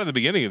was hot at the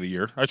beginning of the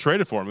year. I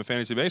traded for him in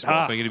fantasy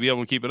baseball, thinking to be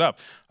able to keep it up.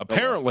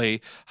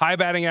 Apparently, high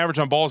batting average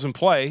on balls in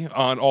play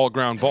on all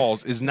ground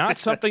balls is not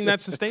something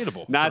that's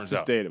sustainable. Not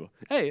sustainable.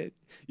 Hey,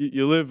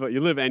 you live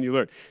and you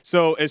learn.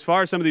 So as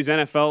far as some of these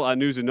NFL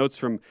news and notes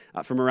from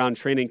around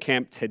training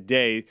camp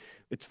today,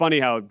 it's funny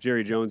how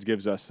Jerry Jones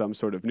gives us some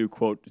sort of new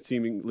quote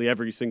seemingly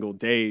every single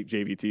day,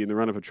 JVT, in the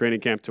run-up of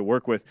training camp to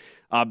work with.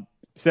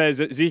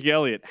 Says Ezekiel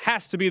Elliott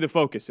has to be the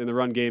focus in the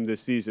run game this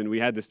season. We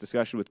had this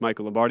discussion with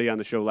Michael Lombardi on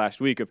the show last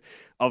week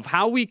of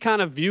how we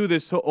kind of view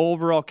this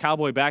overall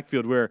Cowboy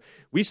backfield, where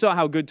we saw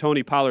how good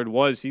Tony Pollard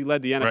was. He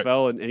led the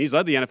NFL, and he's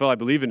led the NFL, I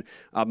believe, in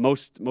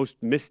most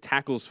missed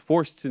tackles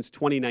forced since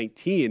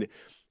 2019.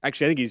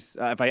 Actually, I think he's,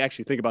 if I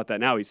actually think about that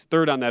now, he's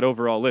third on that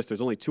overall list.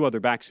 There's only two other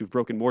backs who've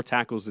broken more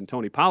tackles than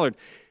Tony Pollard.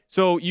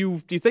 So you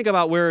think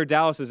about where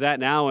Dallas is at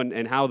now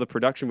and how the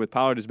production with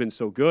Pollard has been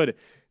so good.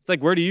 It's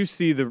like, where do you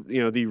see the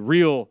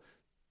real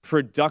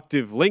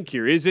productive link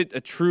here? Is it a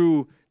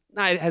true,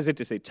 I hesitate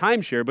to say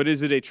timeshare, but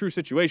is it a true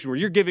situation where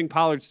you're giving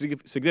Pollard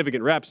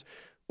significant reps,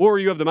 or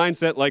you have the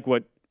mindset like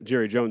what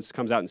Jerry Jones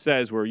comes out and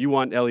says, where you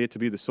want Elliott to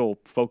be the sole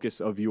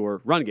focus of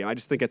your run game? I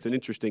just think that's an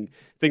interesting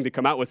thing to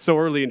come out with so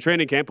early in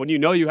training camp when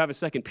you have a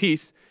second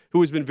piece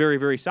who has been very,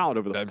 very solid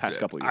over the past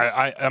couple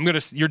of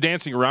years. You're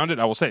dancing around it.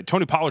 I will say it.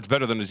 Tony Pollard's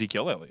better than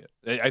Ezekiel Elliott.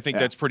 I think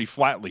that's pretty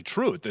flatly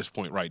true at this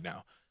point right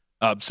now.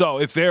 So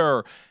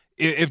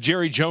if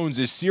Jerry Jones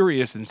is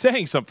serious in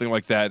saying something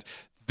like that,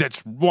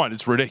 it's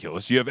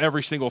ridiculous. You have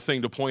every single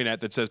thing to point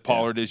at that says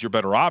Pollard is your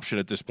better option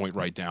at this point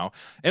right now.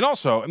 And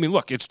also, I mean,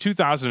 look, it's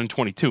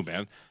 2022,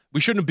 man. We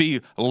shouldn't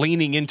be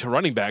leaning into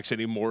running backs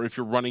anymore if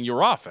you're running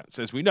your offense,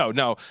 as we know.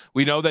 Now,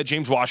 we know that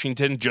James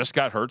Washington just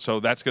got hurt, so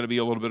that's going to be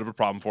a little bit of a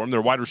problem for him.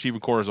 Their wide receiver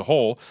core as a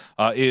whole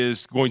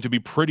is going to be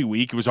pretty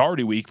weak. It was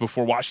already weak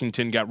before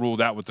Washington got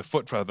ruled out with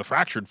the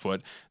fractured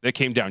foot that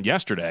came down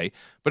yesterday.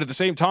 But at the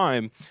same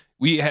time,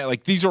 we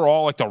had these are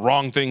all the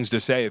wrong things to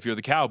say if you're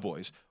the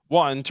Cowboys.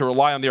 One, to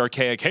rely on the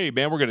archaic, hey,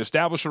 man, we're going to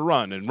establish a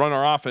run and run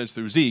our offense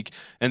through Zeke.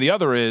 And the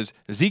other is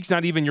Zeke's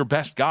not even your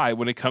best guy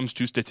when it comes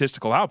to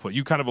statistical output.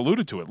 You kind of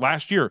alluded to it.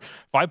 Last year,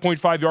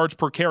 5.5 yards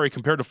per carry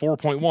compared to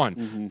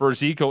 4.1 for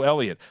Ezekiel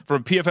Elliott. From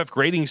a PFF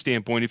grading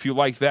standpoint, if you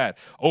like that,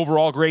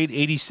 overall grade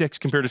 86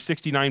 compared to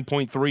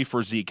 69.3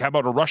 for Zeke. How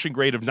about a rushing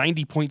grade of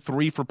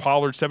 90.3 for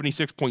Pollard,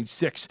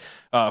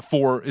 76.6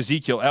 for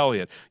Ezekiel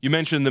Elliott? You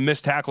mentioned the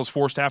missed tackles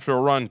forced after a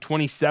run,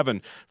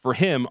 27 for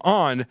him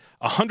on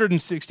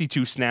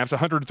 162 snaps.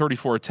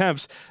 134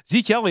 attempts.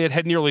 Zeke Elliott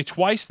had nearly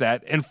twice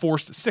that and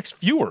forced 6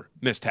 fewer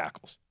missed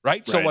tackles,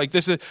 right? So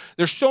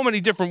there's so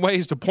many different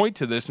ways to point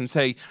to this and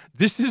say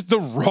this is the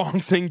wrong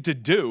thing to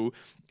do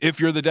if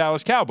you're the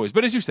Dallas Cowboys.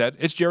 But as you said,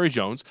 it's Jerry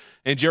Jones,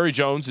 and Jerry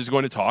Jones is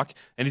going to talk,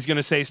 and he's going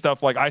to say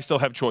stuff like, I still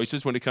have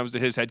choices when it comes to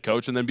his head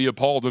coach, and then be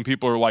appalled when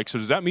people are like, so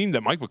does that mean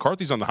that Mike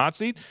McCarthy's on the hot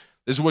seat?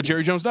 This is what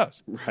Jerry Jones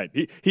does.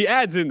 Right. He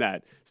adds in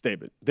that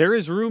statement, there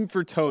is room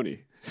for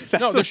Tony.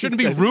 No, there shouldn't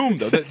be room,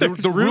 though.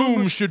 The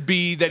room should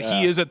be that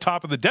he is at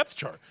top of the depth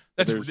chart.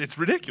 It's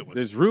ridiculous.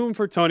 There's room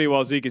for Tony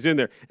while Zeke is in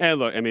there. And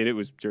look, I mean, it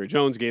was Jerry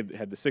Jones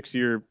had the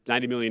 6-year,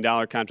 $90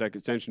 million contract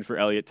extension for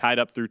Elliott, tied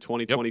up through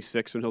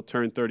 2026 when he'll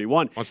turn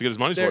 31. Wants to get his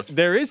money's worth.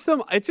 There is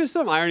it's just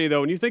some irony,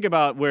 though, when you think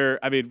about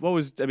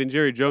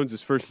Jerry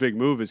Jones' first big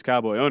move as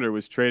Cowboy owner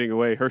was trading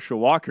away Herschel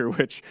Walker,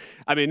 which,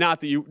 I mean, not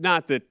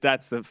that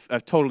that's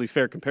a totally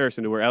fair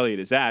comparison to where Elliott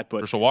is at, but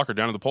Herschel Walker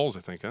down to the polls,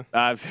 I think, huh?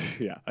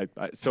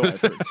 So I've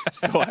heard.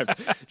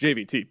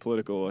 JVT,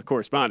 political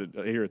correspondent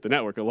here at the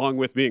network, along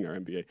with being our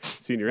NBA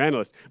senior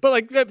analyst.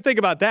 But think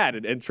about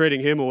that and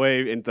trading him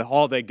away and the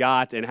haul they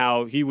got and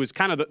how he was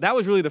kind of that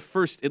was really the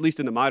first, at least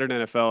in the modern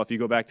NFL, if you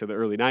go back to the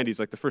early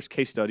 90s, the first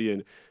case study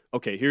in,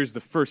 okay, here's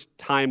the first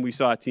time we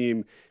saw a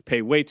team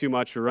pay way too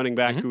much for a running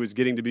back who was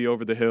getting to be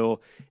over the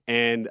hill.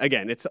 And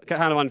again, it's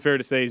kind of unfair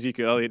to say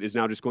Ezekiel Elliott is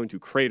now just going to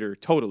crater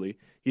totally.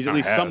 He's at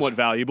least somewhat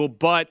valuable,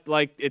 but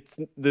it's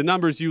the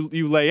numbers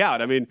you lay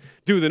out. I mean,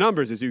 do the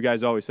numbers, as you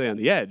guys always say on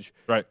the edge.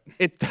 Right.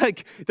 It's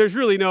there's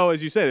really no,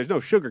 as you say, there's no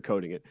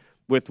sugarcoating it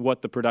with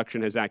what the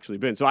production has actually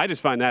been. So I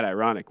just find that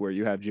ironic where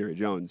you have Jerry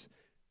Jones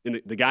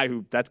the guy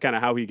who, that's kind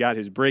of how he got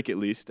his break at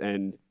least,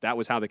 and that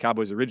was how the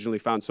Cowboys originally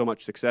found so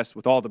much success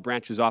with all the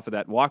branches off of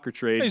that Walker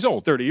trade. He's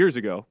old. 30 years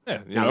ago.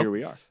 Yeah, now here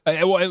we are.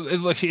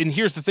 And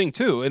here's the thing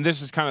too, and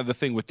this is kind of the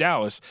thing with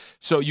Dallas.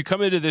 So you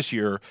come into this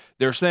year,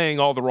 they're saying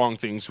all the wrong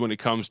things when it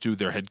comes to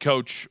their head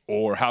coach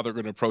or how they're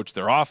going to approach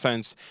their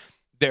offense.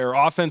 Their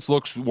offense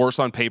looks worse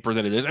on paper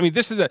than it is. I mean,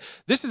 this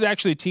is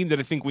actually a team that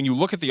I think when you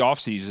look at the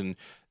offseason,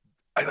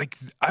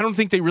 I don't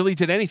think they really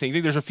did anything. I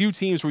think there's a few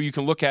teams where you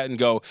can look at and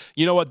go,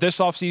 you know what, this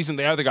offseason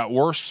they either got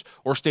worse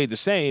or stayed the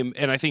same,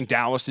 and I think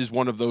Dallas is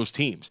one of those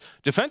teams.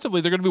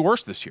 Defensively, they're going to be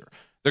worse this year.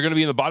 They're going to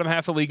be in the bottom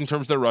half of the league in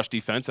terms of their rush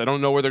defense. I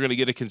don't know where they're going to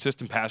get a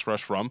consistent pass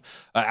rush from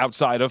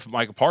outside of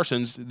Micah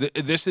Parsons.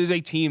 This is a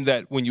team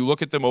that when you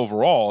look at them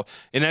overall,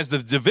 and as the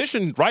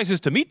division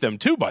rises to meet them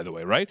too, by the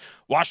way, right?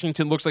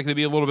 Washington looks like they'd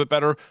be a little bit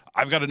better.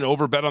 I've got an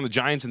over bet on the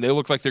Giants, and they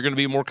look like they're going to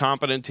be a more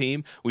competent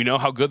team. We know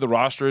how good the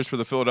roster is for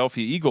the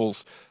Philadelphia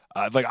Eagles.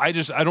 I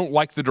don't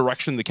like the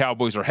direction the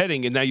Cowboys are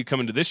heading, and now you come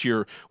into this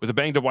year with a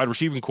banged up wide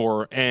receiving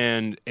core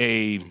and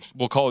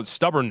we'll call it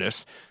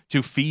stubbornness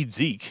to feed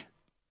Zeke.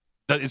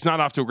 It's not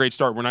off to a great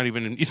start. We're not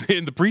even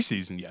in the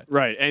preseason yet.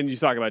 Right, and you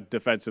talk about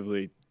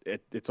defensively.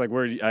 It's like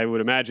where I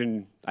would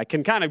imagine, I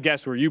can kind of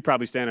guess where you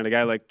probably stand on a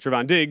guy like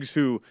Trevon Diggs,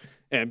 who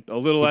and a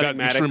little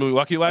enigmatic. Extremely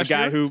lucky last year.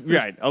 A guy who,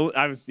 right?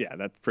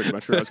 That's pretty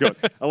much where I was going.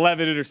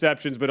 11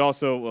 interceptions, but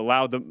also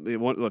allowed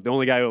the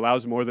only guy who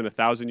allows more than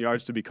 1,000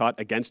 yards to be caught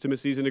against him a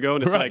season ago.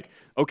 And it's like,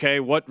 okay,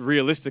 what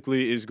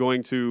realistically is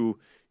going to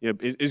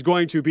is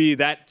going to be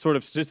that sort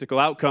of statistical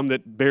outcome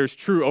that bears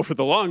true over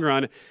the long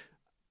run?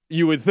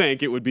 You would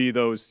think it would be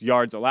those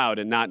yards allowed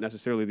and not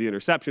necessarily the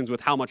interceptions,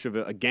 with how much of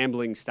a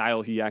gambling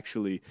style he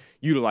actually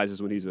utilizes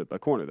when he's a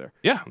corner there.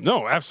 Yeah,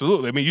 no,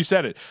 absolutely. I mean, you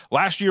said it.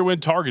 Last year when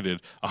targeted,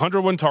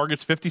 101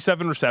 targets,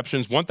 57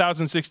 receptions,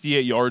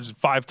 1,068 yards,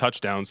 5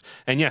 touchdowns.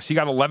 And yes, he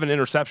got 11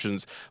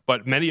 interceptions,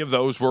 but many of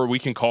those were, we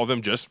can call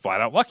them just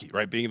flat out lucky,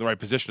 right? Being in the right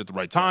position at the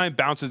right time,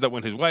 bounces that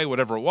went his way,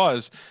 whatever it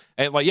was.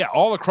 And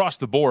all across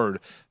the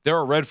board, there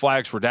are red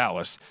flags for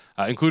Dallas,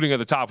 including at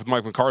the top with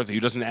Mike McCarthy, who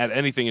doesn't add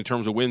anything in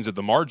terms of wins at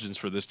the margins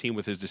for this team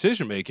with his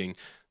decision-making,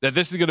 that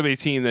this is going to be a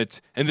team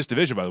that, and this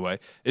division, by the way,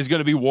 is going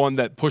to be one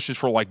that pushes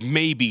for like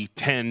maybe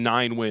 10,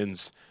 9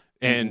 wins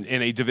and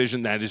in a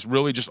division that is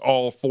really just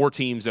all 4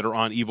 teams that are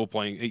on even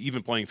playing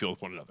field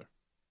with one another.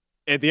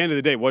 At the end of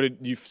the day, what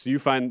did you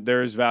find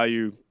there is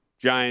value?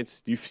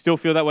 Giants, do you still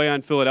feel that way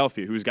on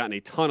Philadelphia, who's gotten a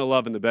ton of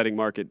love in the betting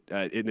market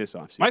in this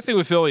offseason? My thing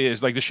with Philly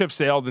is like the ship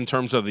sailed in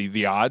terms of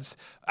the odds.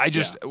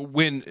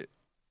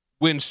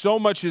 When so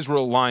much is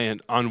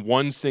reliant on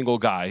one single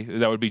guy,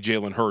 that would be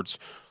Jalen Hurts,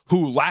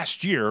 who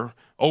last year,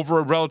 over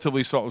a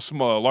relatively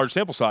small, large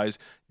sample size,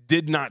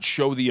 did not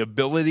show the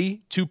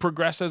ability to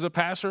progress as a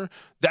passer.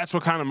 That's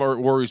what kind of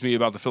worries me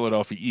about the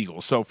Philadelphia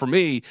Eagles. So for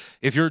me,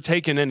 if you're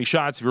taking any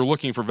shots, if you're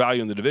looking for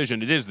value in the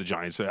division, it is the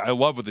Giants. I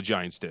love what the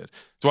Giants did.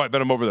 So I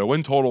bet them over their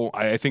win total.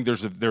 I think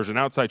there's an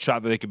outside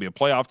shot that they could be a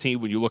playoff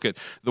team when you look at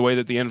the way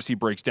that the NFC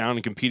breaks down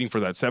and competing for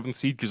that 7th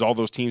seed, because all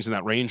those teams in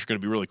that range are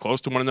going to be really close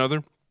to one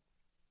another.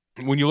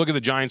 When you look at the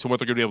Giants and what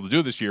they're going to be able to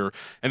do this year,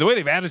 and the way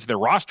they've added to their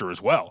roster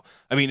as well.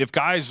 I mean, if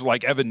guys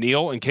like Evan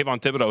Neal and Kayvon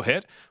Thibodeau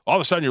hit, all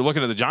of a sudden you're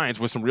looking at the Giants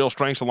with some real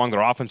strengths along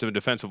their offensive and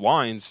defensive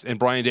lines, and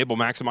Brian Daboll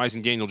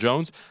maximizing Daniel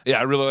Jones. Yeah,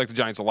 I really like the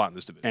Giants a lot in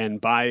this division. And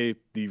by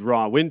the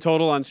raw win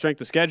total on strength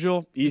of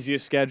schedule,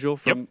 easiest schedule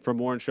from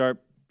Warren Sharp.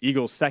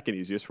 Eagles second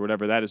easiest for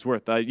whatever that is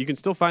worth. You can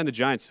still find the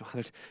Giants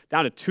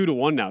down to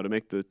 2-1 now to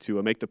make the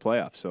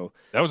playoffs. So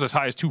that was as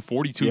high as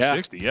 240,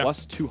 260. Yeah,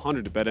 plus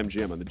 200 to bet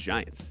MGM on the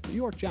Giants. New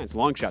York Giants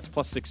long shots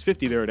plus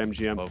 650 there at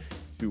MGM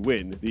to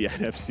win the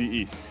NFC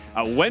East.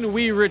 When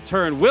we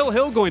return, Will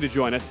Hill going to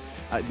join us,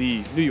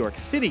 the New York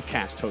City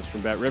cast host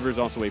from Bet Rivers,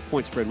 also a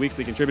Point Spread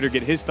Weekly contributor.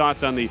 Get his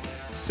thoughts on the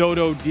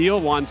Soto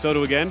deal. Juan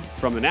Soto again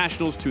from the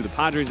Nationals to the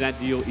Padres. That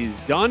deal is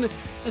done,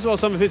 as well as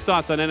some of his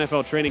thoughts on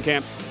NFL training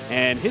camp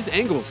and his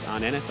angles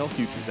on NFL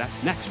futures.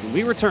 That's next when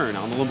we return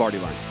on the Lombardi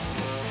Line.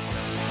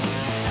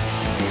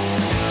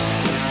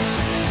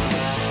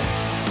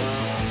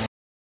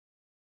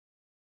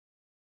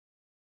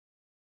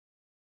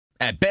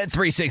 At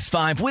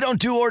Bet365, we don't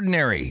do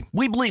ordinary.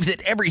 We believe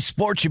that every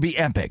sport should be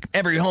epic.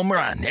 Every home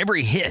run,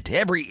 every hit,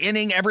 every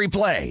inning, every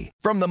play.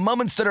 From the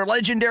moments that are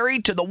legendary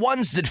to the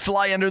ones that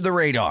fly under the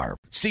radar.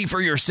 See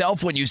for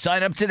yourself when you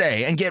sign up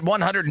today and get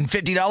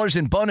 $150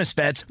 in bonus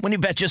bets when you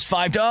bet just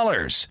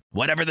 $5.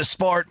 Whatever the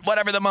sport,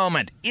 whatever the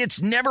moment,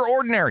 it's never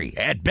ordinary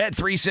at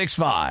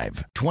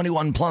Bet365.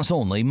 21 plus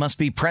only. Must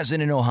be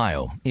present in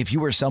Ohio. If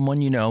you or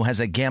someone you know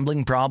has a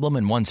gambling problem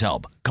and wants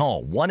help,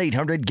 call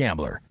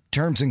 1-800-GAMBLER.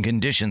 Terms and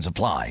conditions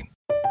apply.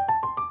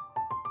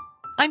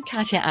 I'm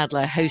Katya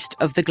Adler, host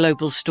of The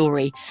Global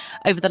Story.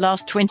 Over the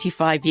last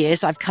 25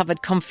 years, I've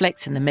covered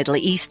conflicts in the Middle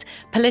East,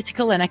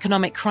 political and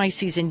economic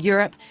crises in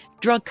Europe,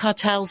 drug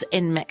cartels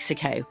in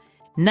Mexico.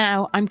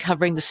 Now I'm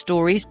covering the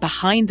stories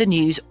behind the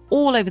news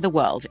all over the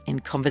world in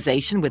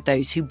conversation with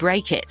those who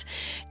break it.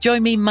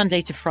 Join me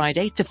Monday to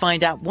Friday to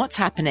find out what's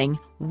happening,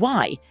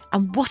 why,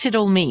 and what it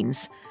all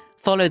means.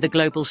 Follow The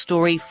Global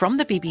Story from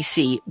the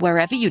BBC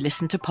wherever you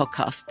listen to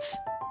podcasts.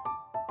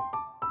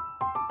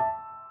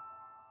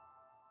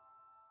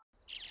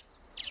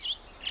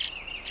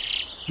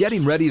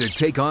 Getting ready to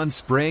take on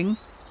spring?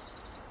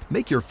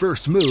 Make your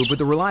first move with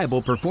the reliable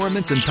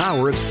performance and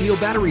power of Steel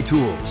battery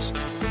tools.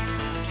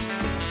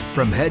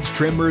 From hedge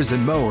trimmers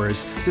and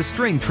mowers to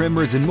string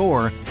trimmers and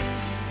more,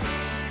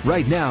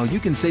 right now you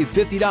can save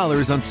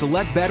 $50 on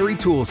select battery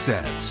tool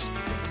sets.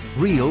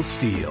 Real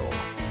Steel.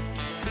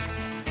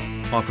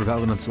 Offer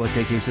valid on select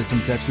AK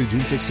system sets through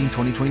June 16,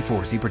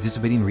 2024. See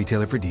participating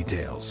retailer for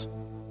details.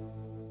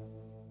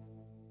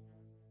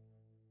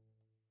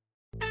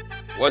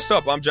 What's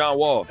up? I'm John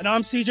Wall. And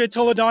I'm CJ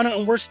Toledano,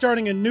 and we're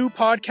starting a new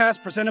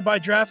podcast presented by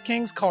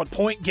DraftKings called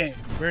Point Game.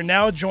 We're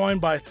now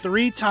joined by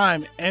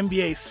three-time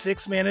NBA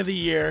Sixth Man of the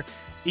Year,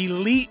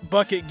 elite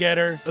bucket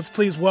getter. Let's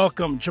please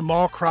welcome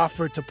Jamal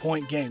Crawford to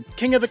Point Game.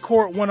 King of the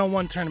Court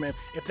one-on-one tournament.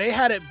 If they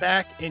had it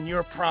back in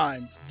your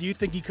prime, do you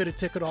think you could have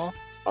took it all?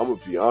 I'm going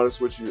to be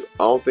honest with you.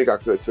 I don't think I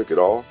could have took it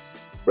all,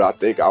 but I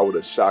think I would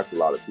have shocked a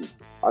lot of people.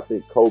 I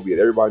think Kobe and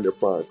everybody in their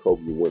prime,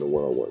 Kobe would win a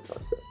one-on-one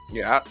contest.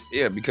 Yeah,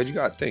 because you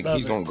got to think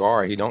he's going to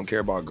guard. He don't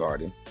care about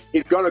guarding.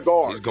 He's going to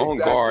guard. He's going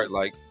to guard.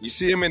 Like, you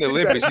see him in the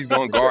Olympics, he's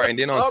going to guard. And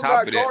then on top of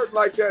that. I'm not guarding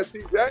like that,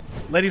 CJ.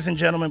 Ladies and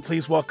gentlemen,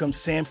 please welcome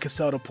Sam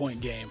Cassell to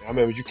Point Game. I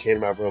remember you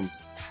came out from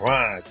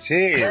prime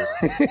 10.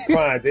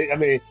 I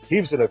mean, he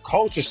was in a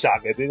culture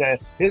shock. And then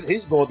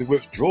he's going through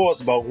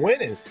withdrawals about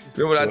winning.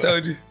 Remember what I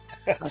told you?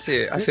 I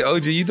said,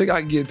 OG, you think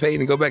I can get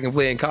paid and go back and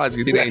play in college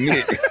because it ain't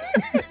it?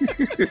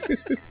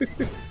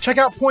 Check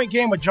out Point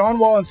Game with John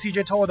Wall and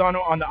CJ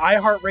Toledano on the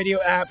iHeartRadio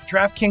app,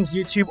 DraftKings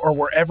YouTube, or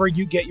wherever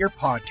you get your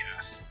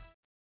podcasts.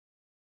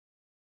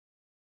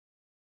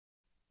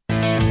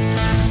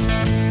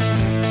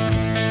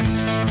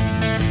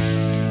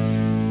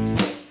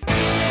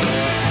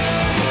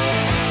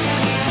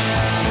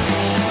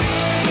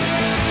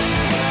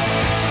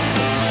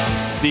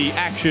 The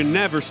action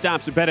never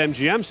stops at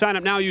BetMGM. Sign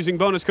up now using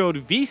bonus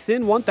code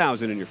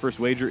VSIN1000 and your first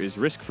wager is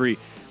risk-free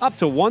up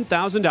to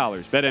 $1,000.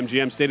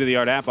 BetMGM's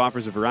state-of-the-art app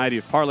offers a variety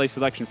of parlay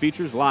selection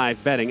features,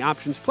 live betting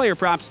options, player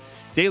props,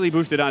 daily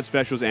boosted odds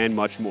specials, and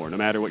much more. No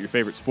matter what your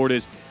favorite sport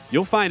is,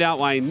 you'll find out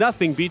why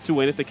nothing beats a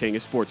win at the king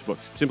of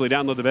sportsbooks. Simply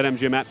download the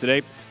BetMGM app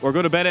today or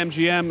go to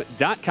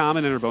BetMGM.com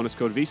and enter bonus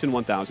code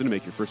VSIN1000 to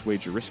make your first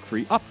wager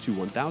risk-free up to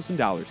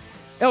 $1,000.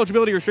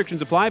 Eligibility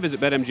restrictions apply. Visit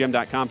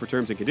BetMGM.com for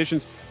terms and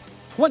conditions.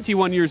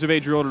 21 years of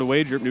age or older to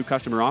wager. New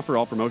customer offer.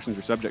 All promotions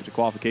are subject to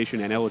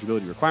qualification and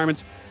eligibility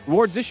requirements.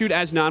 Rewards issued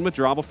as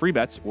non-withdrawable free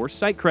bets or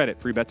site credit.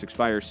 Free bets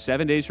expire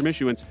 7 days from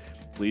issuance.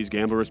 Please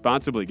gamble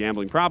responsibly.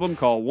 Gambling problem?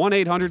 Call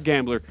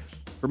 1-800-GAMBLER.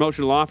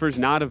 Promotional offers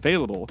not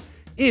available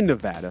in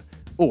Nevada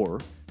or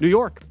New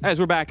York. As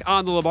we're back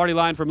on the Lombardi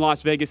line from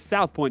Las Vegas,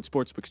 South Point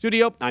Sportsbook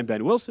Studio, I'm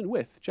Ben Wilson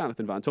with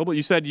Jonathan Von Tobel.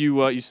 You said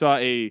you saw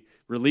a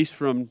release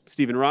from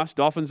Stephen Ross,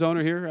 Dolphins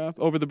owner, here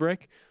over the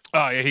break.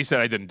 Oh, yeah, he said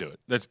I didn't do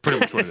it. That's pretty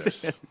much what it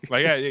is.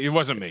 Like, yeah, it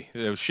wasn't me.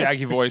 It was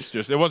shaggy voice.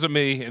 It wasn't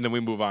me, and then we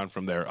move on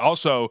from there.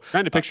 Also,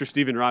 trying to picture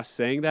Stephen Ross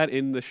saying that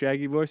in the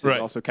shaggy voice is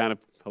also kind of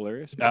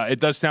hilarious.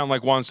 It does sound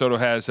like Juan Soto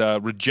has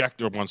Eric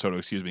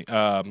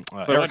Hosmer.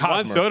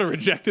 Juan Soto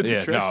rejected the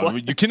trade. No,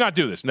 you cannot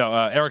do this. No,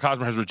 Eric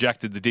Hosmer has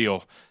rejected the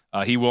deal.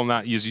 He will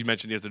not, as you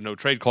mentioned, he has the no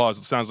trade clause.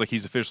 It sounds like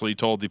he's officially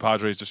told the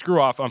Padres to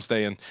screw off. I'm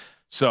staying.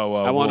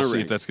 So we'll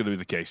see if that's going to be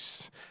the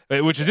case,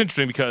 which is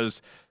interesting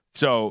because.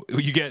 So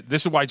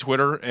this is why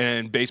Twitter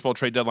and baseball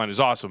trade deadline is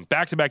awesome.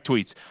 Back-to-back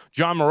tweets.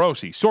 John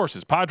Morosi,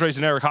 sources, Padres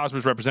and Eric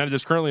Hosmer's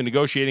representatives currently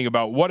negotiating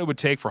about what it would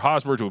take for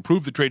Hosmer to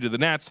approve the trade to the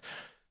Nats.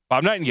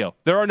 Bob Nightingale,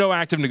 there are no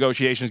active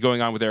negotiations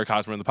going on with Eric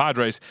Hosmer and the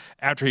Padres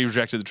after he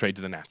rejected the trade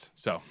to the Nats.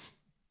 So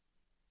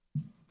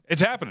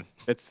it's happening.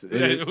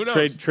 Who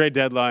knows? Trade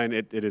deadline.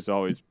 It is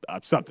always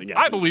something. Yes.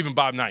 I believe in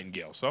Bob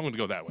Nightingale, so I'm going to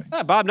go that way.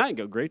 Bob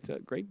Nightingale, great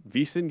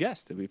VSiN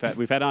guest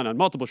we've had on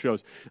multiple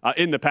shows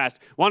in the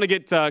past. Want to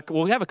get?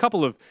 We'll have a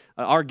couple of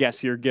our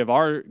guests here give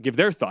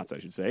their thoughts, I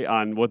should say,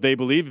 on what they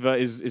believe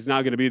is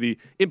now going to be the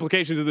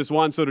implications of this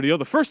Juan Soto deal.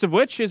 The first of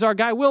which is our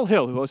guy Will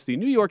Hill, who hosts the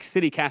New York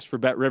City cast for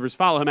Bet Rivers.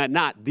 Follow him at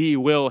not the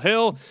Will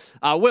Hill.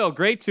 Will,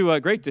 great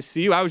to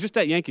see you. I was just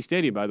at Yankee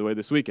Stadium, by the way,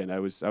 this weekend. I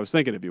was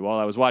thinking of you while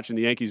I was watching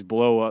the Yankees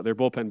blow their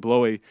bullpen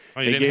blow a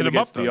game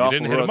against the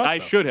awful Royals. I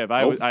should have.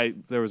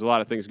 There was a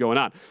lot of things going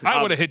on.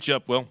 I would have hit you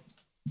up, Will.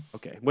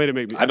 Okay, way to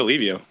make me. I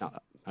believe you.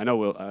 I know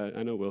Will.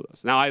 I know Will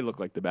does. Now I look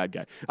like the bad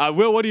guy.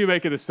 Will, what do you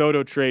make of the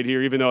Soto trade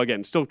here? Even though,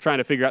 again, still trying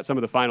to figure out some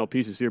of the final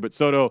pieces here. But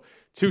Soto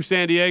to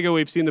San Diego,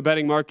 we've seen the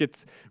betting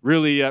markets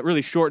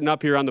really shorten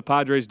up here on the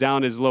Padres,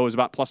 down as low as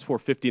about plus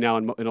 450 now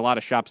in a lot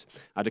of shops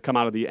to come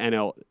out of the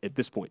NL at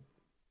this point.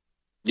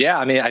 Yeah,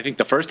 I mean, I think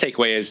the first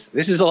takeaway is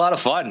this is a lot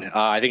of fun.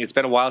 I think it's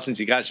been a while since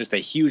you got just a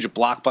huge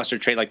blockbuster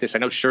trade like this. I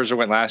know Scherzer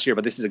went last year,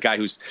 but this is a guy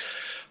who's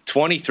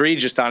 23,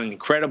 just on an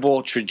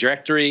incredible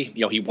trajectory.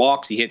 You know, he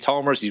walks, he hits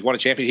homers, he's won a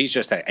championship. He's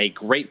just a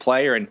great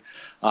player. And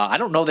I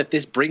don't know that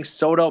this brings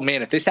Soto.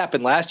 Man, if this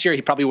happened last year,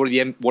 he probably would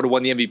have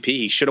won the MVP.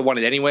 He should have won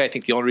it anyway. I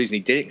think the only reason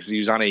he did it is because he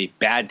was on a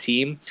bad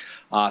team.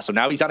 So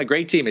now he's on a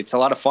great team. It's a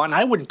lot of fun.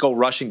 I wouldn't go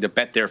rushing to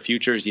bet their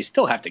futures. You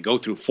still have to go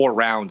through 4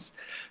 rounds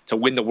to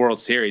win the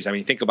World Series. I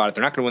mean, think about it.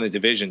 They're not going to win the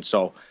division.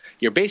 So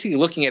you're basically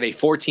looking at a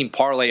 4-team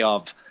parlay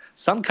of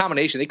some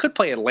combination. They could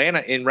play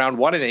Atlanta in round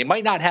 1, and they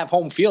might not have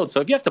home field.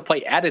 So if you have to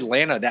play at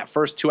Atlanta that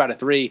first 2 out of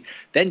 3,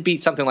 then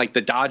beat something like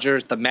the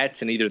Dodgers, the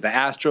Mets, and either the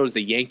Astros,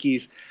 the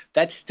Yankees,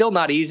 that's still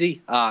not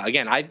easy.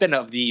 Again, I've been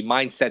of the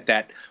mindset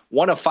that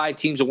 1 of 5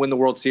 teams will win the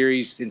World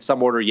Series in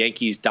some order: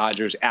 Yankees,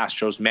 Dodgers,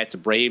 Astros, Mets,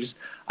 Braves.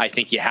 I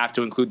think you have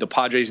to include the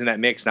Padres in that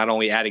mix, not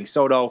only adding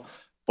Soto,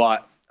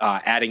 but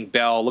adding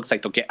Bell. Looks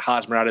like they'll get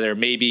Hosmer out of there.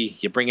 Maybe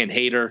you bring in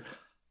Hader.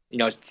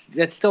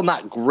 That's still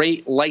not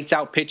great lights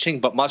out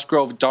pitching, but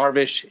Musgrove,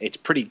 Darvish, it's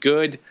pretty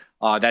good.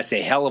 That's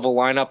a hell of a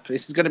lineup.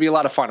 This is going to be a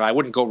lot of fun. I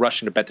wouldn't go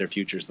rushing to bet their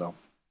futures, though.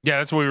 Yeah,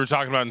 that's what we were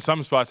talking about. In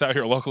some spots out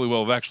here locally,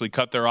 will have actually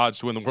cut their odds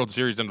to win the World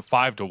Series into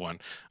 5-1,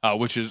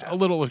 which is a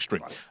little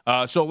extreme.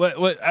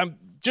 So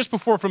just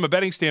before, from a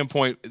betting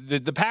standpoint,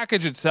 the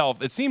package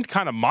itself, it seemed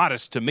kind of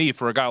modest to me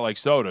for a guy like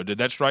Soto. Did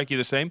that strike you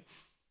the same?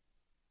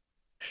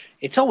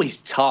 It's always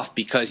tough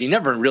because you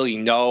never really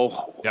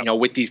know,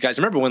 with these guys.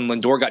 I remember when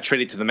Lindor got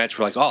traded to the Mets,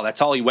 we're like, oh, that's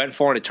all he went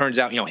for. And it turns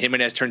out,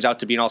 Jimenez turns out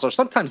to be an all-star.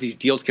 Sometimes these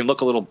deals can look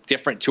a little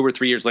different 2 or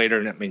 3 years later.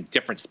 And I mean,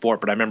 different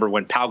sport. But I remember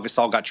when Pau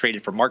Gasol got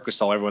traded for Marc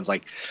Gasol, everyone's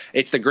like,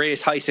 it's the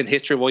greatest heist in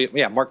history. Well,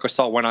 yeah, Marc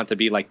Gasol went on to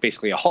be like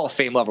basically a Hall of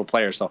Fame level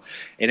player. So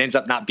it ends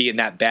up not being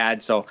that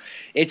bad. So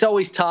it's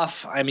always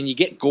tough. I mean, you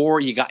get Gore,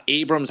 you got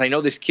Abrams. I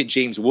know this kid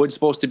James Wood's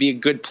supposed to be a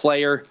good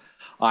player.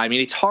 I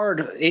mean, it's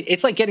hard.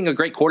 It's like getting a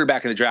great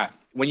quarterback in the draft.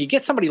 When you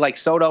get somebody like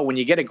Soto, when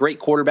you get a great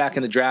quarterback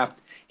in the draft,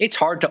 it's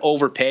hard to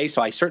overpay.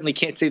 So I certainly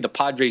can't say the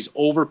Padres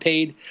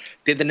overpaid.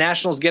 Did the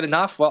Nationals get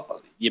enough?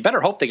 Well, you better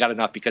hope they got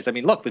enough because, I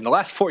mean, look, in the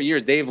last 4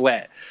 years, they've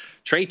let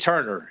Trey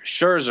Turner,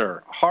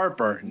 Scherzer,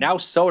 Harper, now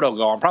Soto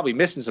go. I'm probably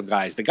missing some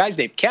guys. The guys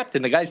they've kept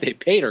and the guys they've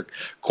paid are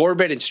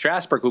Corbett and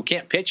Strasburg, who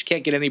can't pitch,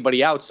 can't get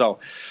anybody out. So,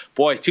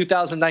 boy,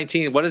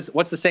 2019,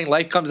 what's the saying?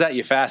 Life comes at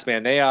you fast,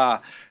 man.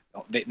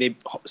 They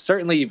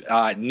certainly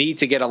need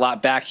to get a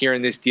lot back here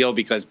in this deal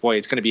because, boy,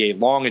 it's going to be a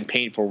long and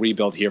painful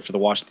rebuild here for the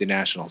Washington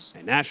Nationals.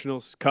 And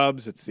Nationals,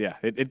 Cubs,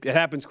 it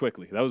happens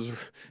quickly.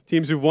 Those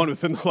teams who've won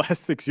within the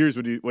last 6 years.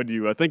 What do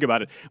you think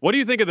about it? What do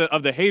you think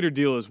of the Hader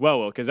deal as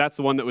well? Because that's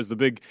the one that was the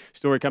big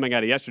story coming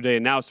out of yesterday,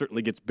 and now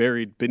certainly gets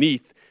buried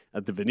beneath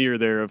the veneer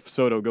there of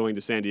Soto going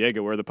to San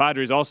Diego, where the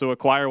Padres also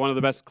acquire one of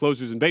the best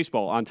closers in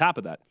baseball on top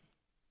of that.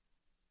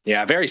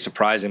 Yeah, very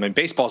surprising. I mean,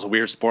 baseball's a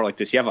weird sport like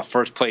this. You have a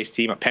first-place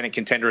team, a pennant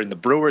contender in the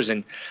Brewers,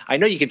 and I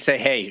know you can say,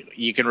 hey,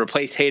 you can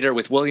replace Hader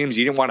with Williams.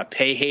 You didn't want to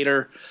pay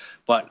Hader.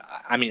 But,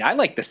 I mean, I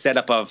like the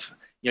setup of,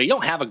 you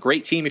don't have a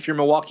great team if you're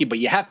Milwaukee, but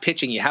you have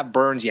pitching, you have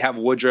Burns, you have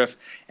Woodruff,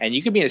 and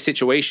you can be in a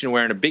situation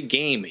where in a big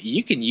game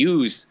you can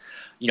use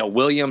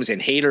Williams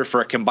and Hader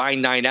for a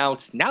combined 9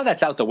 outs. Now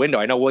that's out the window.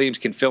 I know Williams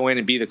can fill in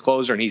and be the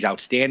closer, and he's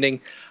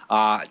outstanding.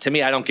 To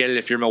me, I don't get it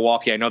if you're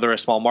Milwaukee. I know they're a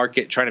small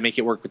market, trying to make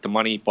it work with the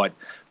money. But,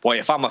 boy,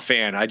 if I'm a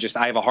fan, I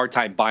have a hard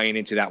time buying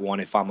into that one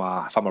if I'm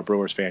a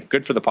Brewers fan.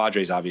 Good for the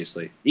Padres,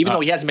 obviously. Even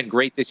though he hasn't been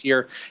great this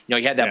year.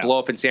 He had that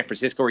blow-up in San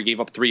Francisco where he gave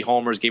up 3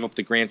 homers, gave up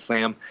the grand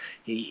slam.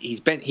 He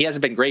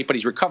hasn't been great, but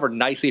he's recovered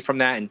nicely from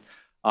that. And,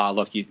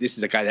 look, this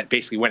is a guy that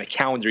basically went a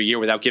calendar year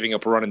without giving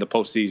up a run in the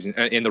postseason,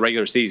 in the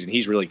regular season.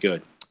 He's really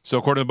good. So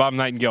according to Bob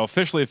Nightingale,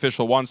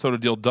 official Juan Soto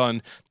deal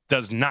done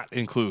does not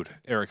include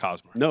Eric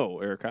Hosmer. No,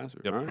 Eric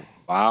Hosmer. Yep. All right.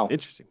 Wow.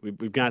 Interesting.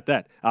 We've got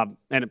that.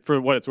 And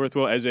for what it's worth,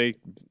 Will, as a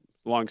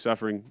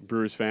long-suffering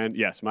Brewers fan,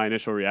 yes, my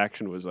initial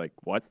reaction was like,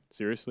 what?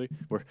 Seriously?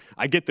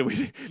 I get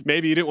that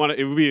maybe you didn't want to,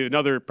 it would be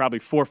another probably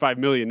 $4 or $5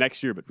 million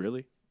next year, but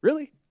really?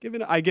 Really?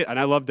 And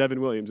I love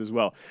Devin Williams as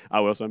well.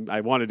 Will, so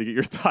I wanted to get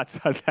your thoughts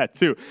on that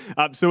too.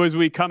 So as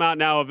we come out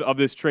now of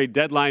this trade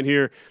deadline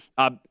here,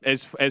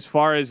 as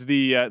far as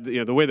the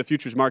way the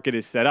futures market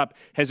is set up,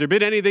 has there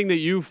been anything that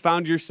you've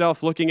found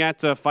yourself looking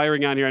at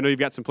firing on here? I know you've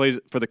got some plays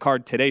for the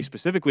card today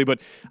specifically,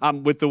 but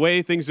with the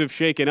way things have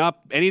shaken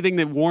up, anything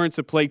that warrants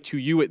a play to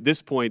you at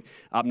this point,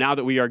 now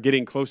that we are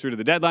getting closer to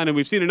the deadline, and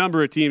we've seen a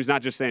number of teams,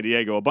 not just San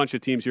Diego, a bunch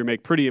of teams here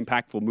make pretty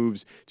impactful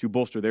moves to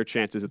bolster their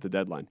chances at the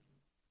deadline.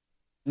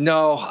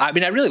 No, I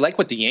mean, I really like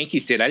what the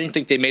Yankees did. I didn't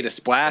think they made a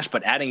splash,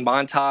 but adding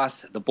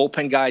Montas, the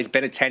bullpen guys,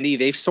 Benintendi,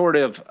 they've sort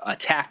of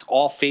attacked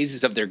all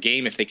phases of their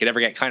game. If they could ever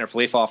get Kiner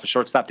Falefa off a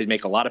shortstop, they'd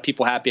make a lot of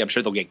people happy. I'm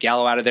sure they'll get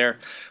Gallo out of there.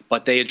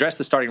 But they addressed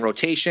the starting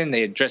rotation.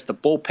 They addressed the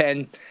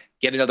bullpen,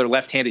 get another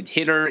left-handed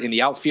hitter in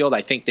the outfield.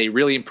 I think they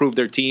really improved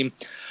their team.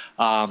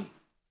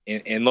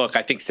 And look,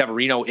 I think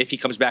Severino, if he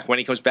comes back, when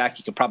he comes back,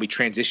 you can probably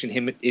transition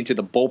him into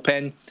the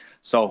bullpen.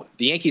 So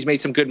the Yankees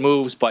made some good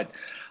moves, but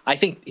I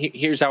think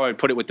here's how I would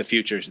put it with the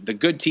futures. The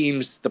good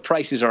teams, the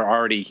prices are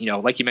already,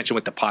 like you mentioned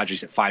with the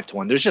Padres at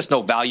 5-1. There's just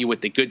no value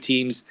with the good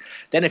teams.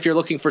 Then if you're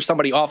looking for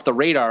somebody off the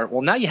radar,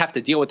 well, now you have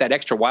to deal with that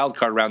extra wild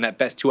card round, that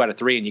best 2 out of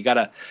 3, and you got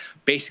to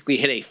basically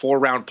hit a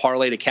 4-round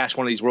parlay to cash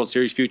one of these World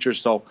Series futures.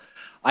 So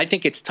I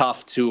think it's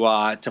tough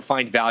to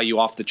find value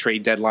off the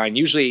trade deadline.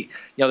 Usually,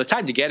 the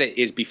time to get it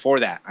is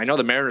before that. I know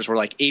the Mariners were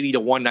like 80-1,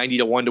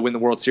 90-1 to win the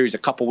World Series a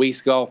couple weeks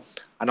ago.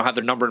 I don't have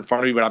their number in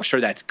front of me, but I'm sure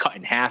that's cut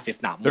in half,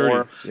 if not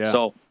more.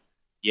 30,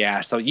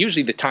 yeah. So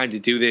usually the time to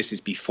do this is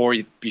before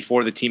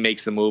the team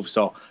makes the move.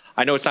 So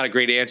I know it's not a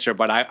great answer,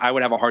 but I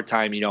would have a hard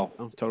time,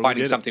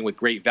 finding something with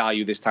great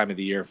value this time of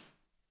the year.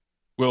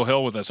 Will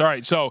Hill with us. All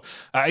right, so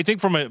I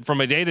think from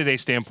a day-to-day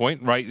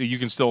standpoint, right, you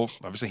can still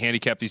obviously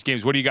handicap these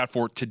games. What do you got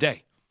for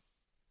today?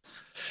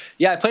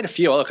 Yeah, I played a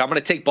few. Look, I'm going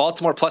to take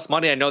Baltimore plus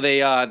money. I know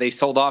they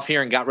sold off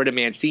here and got rid of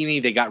Mancini.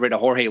 They got rid of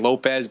Jorge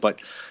Lopez,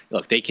 but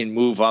look, they can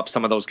move up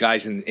some of those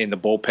guys in the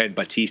bullpen,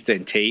 Batista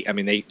and Tate. I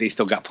mean, they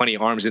still got plenty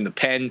of arms in the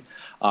pen.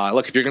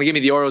 Look, if you're going to give me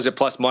the Orioles at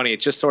plus money,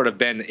 it's just sort of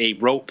been a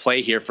rote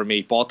play here for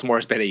me. Baltimore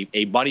has been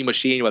a money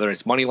machine, whether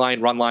it's money line,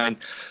 run line.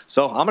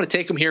 So I'm going to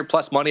take them here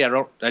plus money.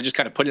 I just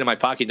kind of put it in my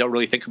pocket. Don't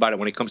really think about it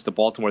when it comes to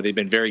Baltimore. They've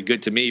been very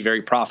good to me,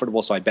 very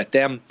profitable, so I bet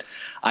them.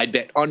 I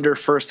bet under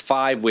first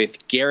 5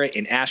 with Garrett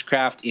and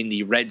Ashcraft in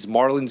the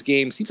Reds-Marlins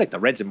game. Seems like the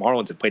Reds and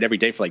Marlins have played every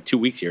day for like 2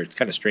 weeks here. It's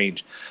kind of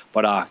strange.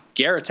 But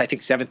Garrett's, I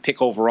think, 7th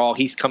pick overall.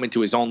 He's come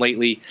into his own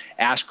lately.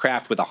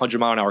 Ashcraft with a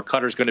 100-mile-an-hour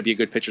cutter is going to be a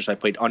good pitcher, so I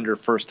played under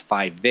first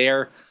 5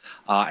 there.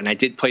 And I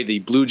did play the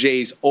Blue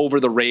Jays over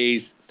the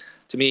Rays.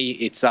 To me,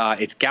 it's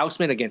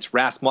Gausman against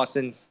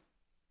Rasmussen.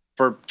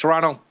 For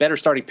Toronto, better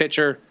starting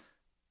pitcher,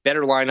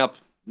 better lineup,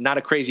 not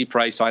a crazy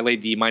price, so I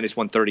laid the minus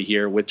 130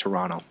 here with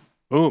Toronto.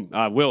 Boom.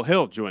 Will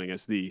Hill joining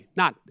us,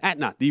 not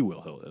the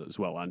Will Hill as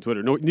well on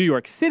Twitter. New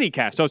York City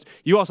cast host.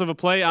 You also have a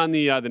play on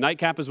the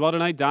nightcap as well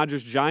tonight.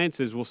 Dodgers Giants,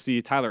 as we'll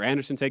see Tyler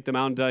Anderson take the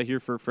mound here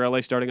for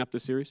LA starting up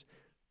this series.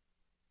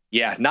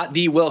 Yeah, not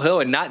the Will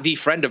Hill and not the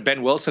friend of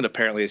Ben Wilson,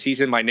 apparently, as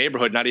he's in my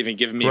neighborhood, not even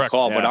giving me a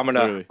call. Yeah, but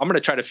I'm gonna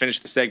try to finish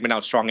the segment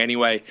out strong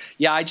anyway.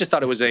 Yeah, I just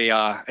thought it was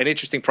an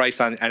interesting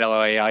price on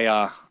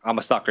LA. I'm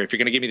a sucker. If you're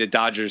gonna give me the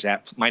Dodgers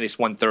at minus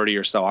 130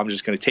 or so, I'm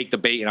just gonna take the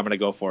bait and I'm gonna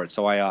go for it.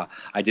 So I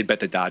did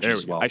bet the Dodgers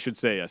as well. I should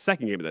say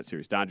second game of that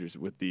series, Dodgers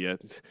with the.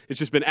 It's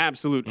just been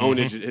absolute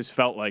ownage. It has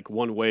felt like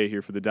one way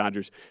here for the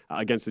Dodgers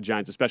against the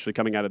Giants, especially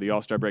coming out of the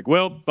All-Star break.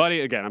 Will, buddy,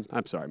 again,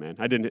 I'm sorry, man.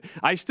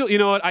 I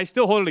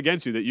still hold it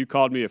against you that you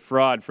called me a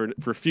fraud for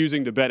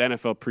refusing to bet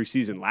NFL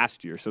preseason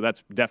last year. So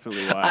that's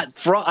definitely why.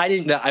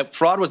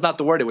 Fraud was not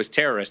the word. It was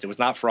terrorist. It was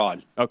not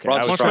fraud. Okay,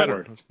 Fraud's much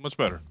better. Much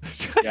better.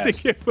 Trying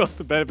to give Will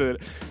the benefit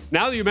of it.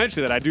 Now that you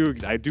mention that, I do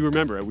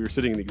remember we were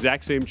sitting in the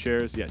exact same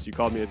chairs. Yes, you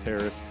called me a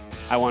terrorist.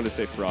 I wanted to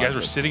say fraud. You guys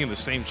were sitting in the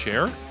same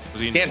chair?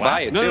 Was he stand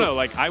by it? No.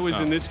 Like I was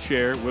in this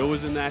chair. Will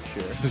was in that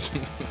chair.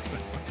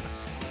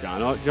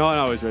 John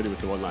always ready with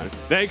the one-liners.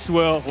 Thanks,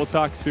 Will. We'll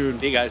talk soon.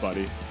 Hey, guys.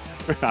 Buddy.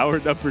 Hour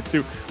number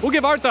 2. We'll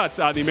give our thoughts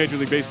on the Major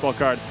League Baseball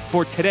card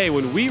for today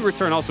when we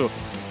return. Also, a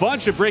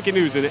bunch of breaking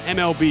news in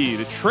MLB.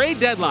 The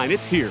trade deadline,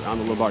 it's here on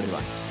the Lombardi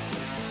Line.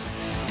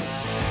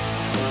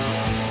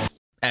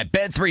 At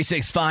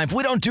Bet365,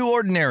 we don't do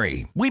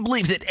ordinary. We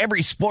believe that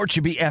every sport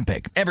should be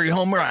epic. Every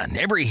home run,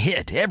 every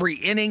hit, every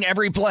inning,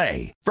 every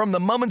play. From the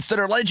moments that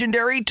are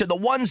legendary to the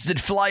ones that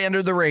fly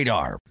under the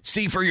radar.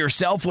 See for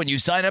yourself when you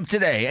sign up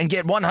today and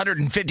get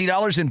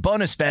 $150 in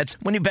bonus bets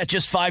when you bet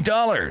just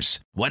 $5.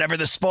 Whatever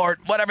the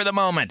sport, whatever the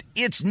moment,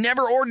 it's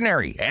never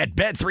ordinary at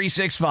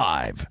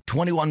Bet365.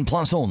 21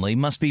 plus only.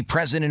 Must be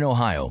present in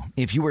Ohio.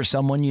 If you or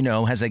someone you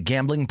know has a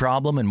gambling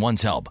problem and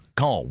wants help,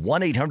 call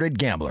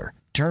 1-800-GAMBLER.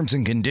 Terms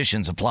and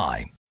conditions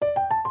apply.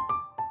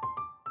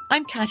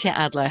 I'm Katya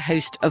Adler,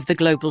 host of The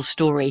Global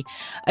Story.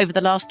 Over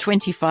the last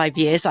 25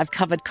 years, I've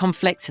covered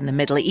conflicts in the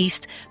Middle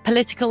East,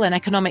 political and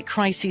economic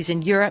crises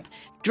in Europe,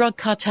 drug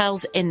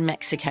cartels in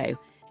Mexico.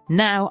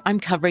 Now I'm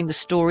covering the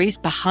stories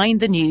behind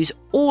the news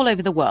all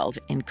over the world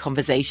in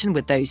conversation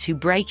with those who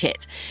break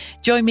it.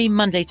 Join me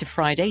Monday to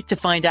Friday to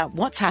find out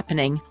what's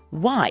happening,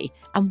 why,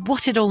 and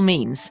what it all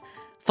means.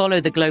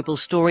 Follow The Global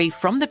Story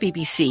from the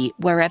BBC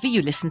wherever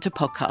you listen to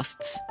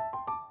podcasts.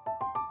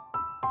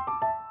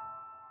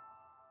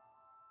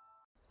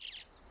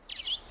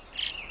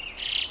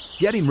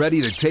 Getting ready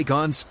to take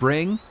on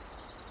spring?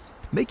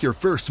 Make your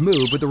first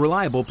move with the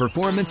reliable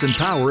performance and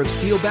power of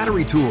Steel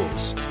battery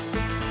tools.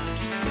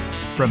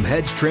 From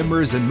hedge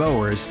trimmers and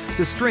mowers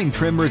to string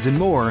trimmers and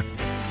more,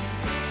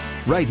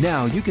 right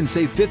now you can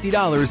save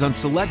 $50 on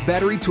select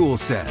battery tool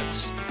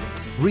sets.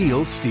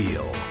 Real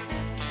Steel.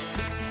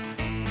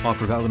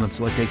 Offer valid on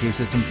select AK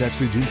system sets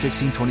through June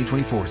 16,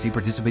 2024. See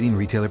participating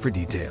retailer for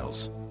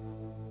details.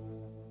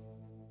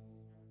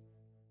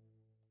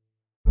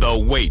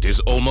 The wait is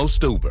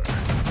almost over.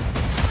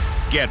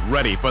 Get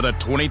ready for the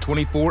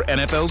 2024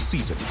 NFL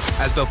season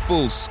as the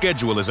full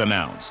schedule is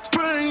announced.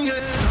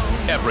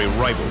 Every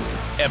rivalry,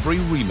 every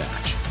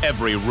rematch,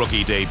 every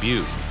rookie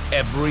debut,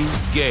 every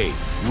game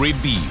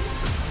revealed.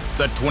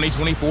 The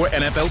 2024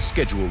 NFL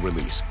schedule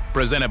release,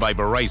 presented by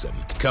Verizon,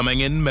 coming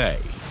in May.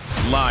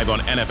 Live on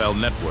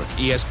NFL Network,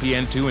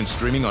 ESPN2, and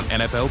streaming on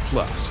NFL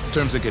Plus.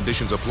 Terms and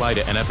conditions apply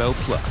to NFL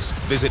Plus.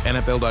 Visit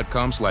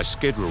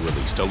NFL.com/schedule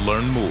release to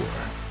learn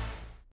more.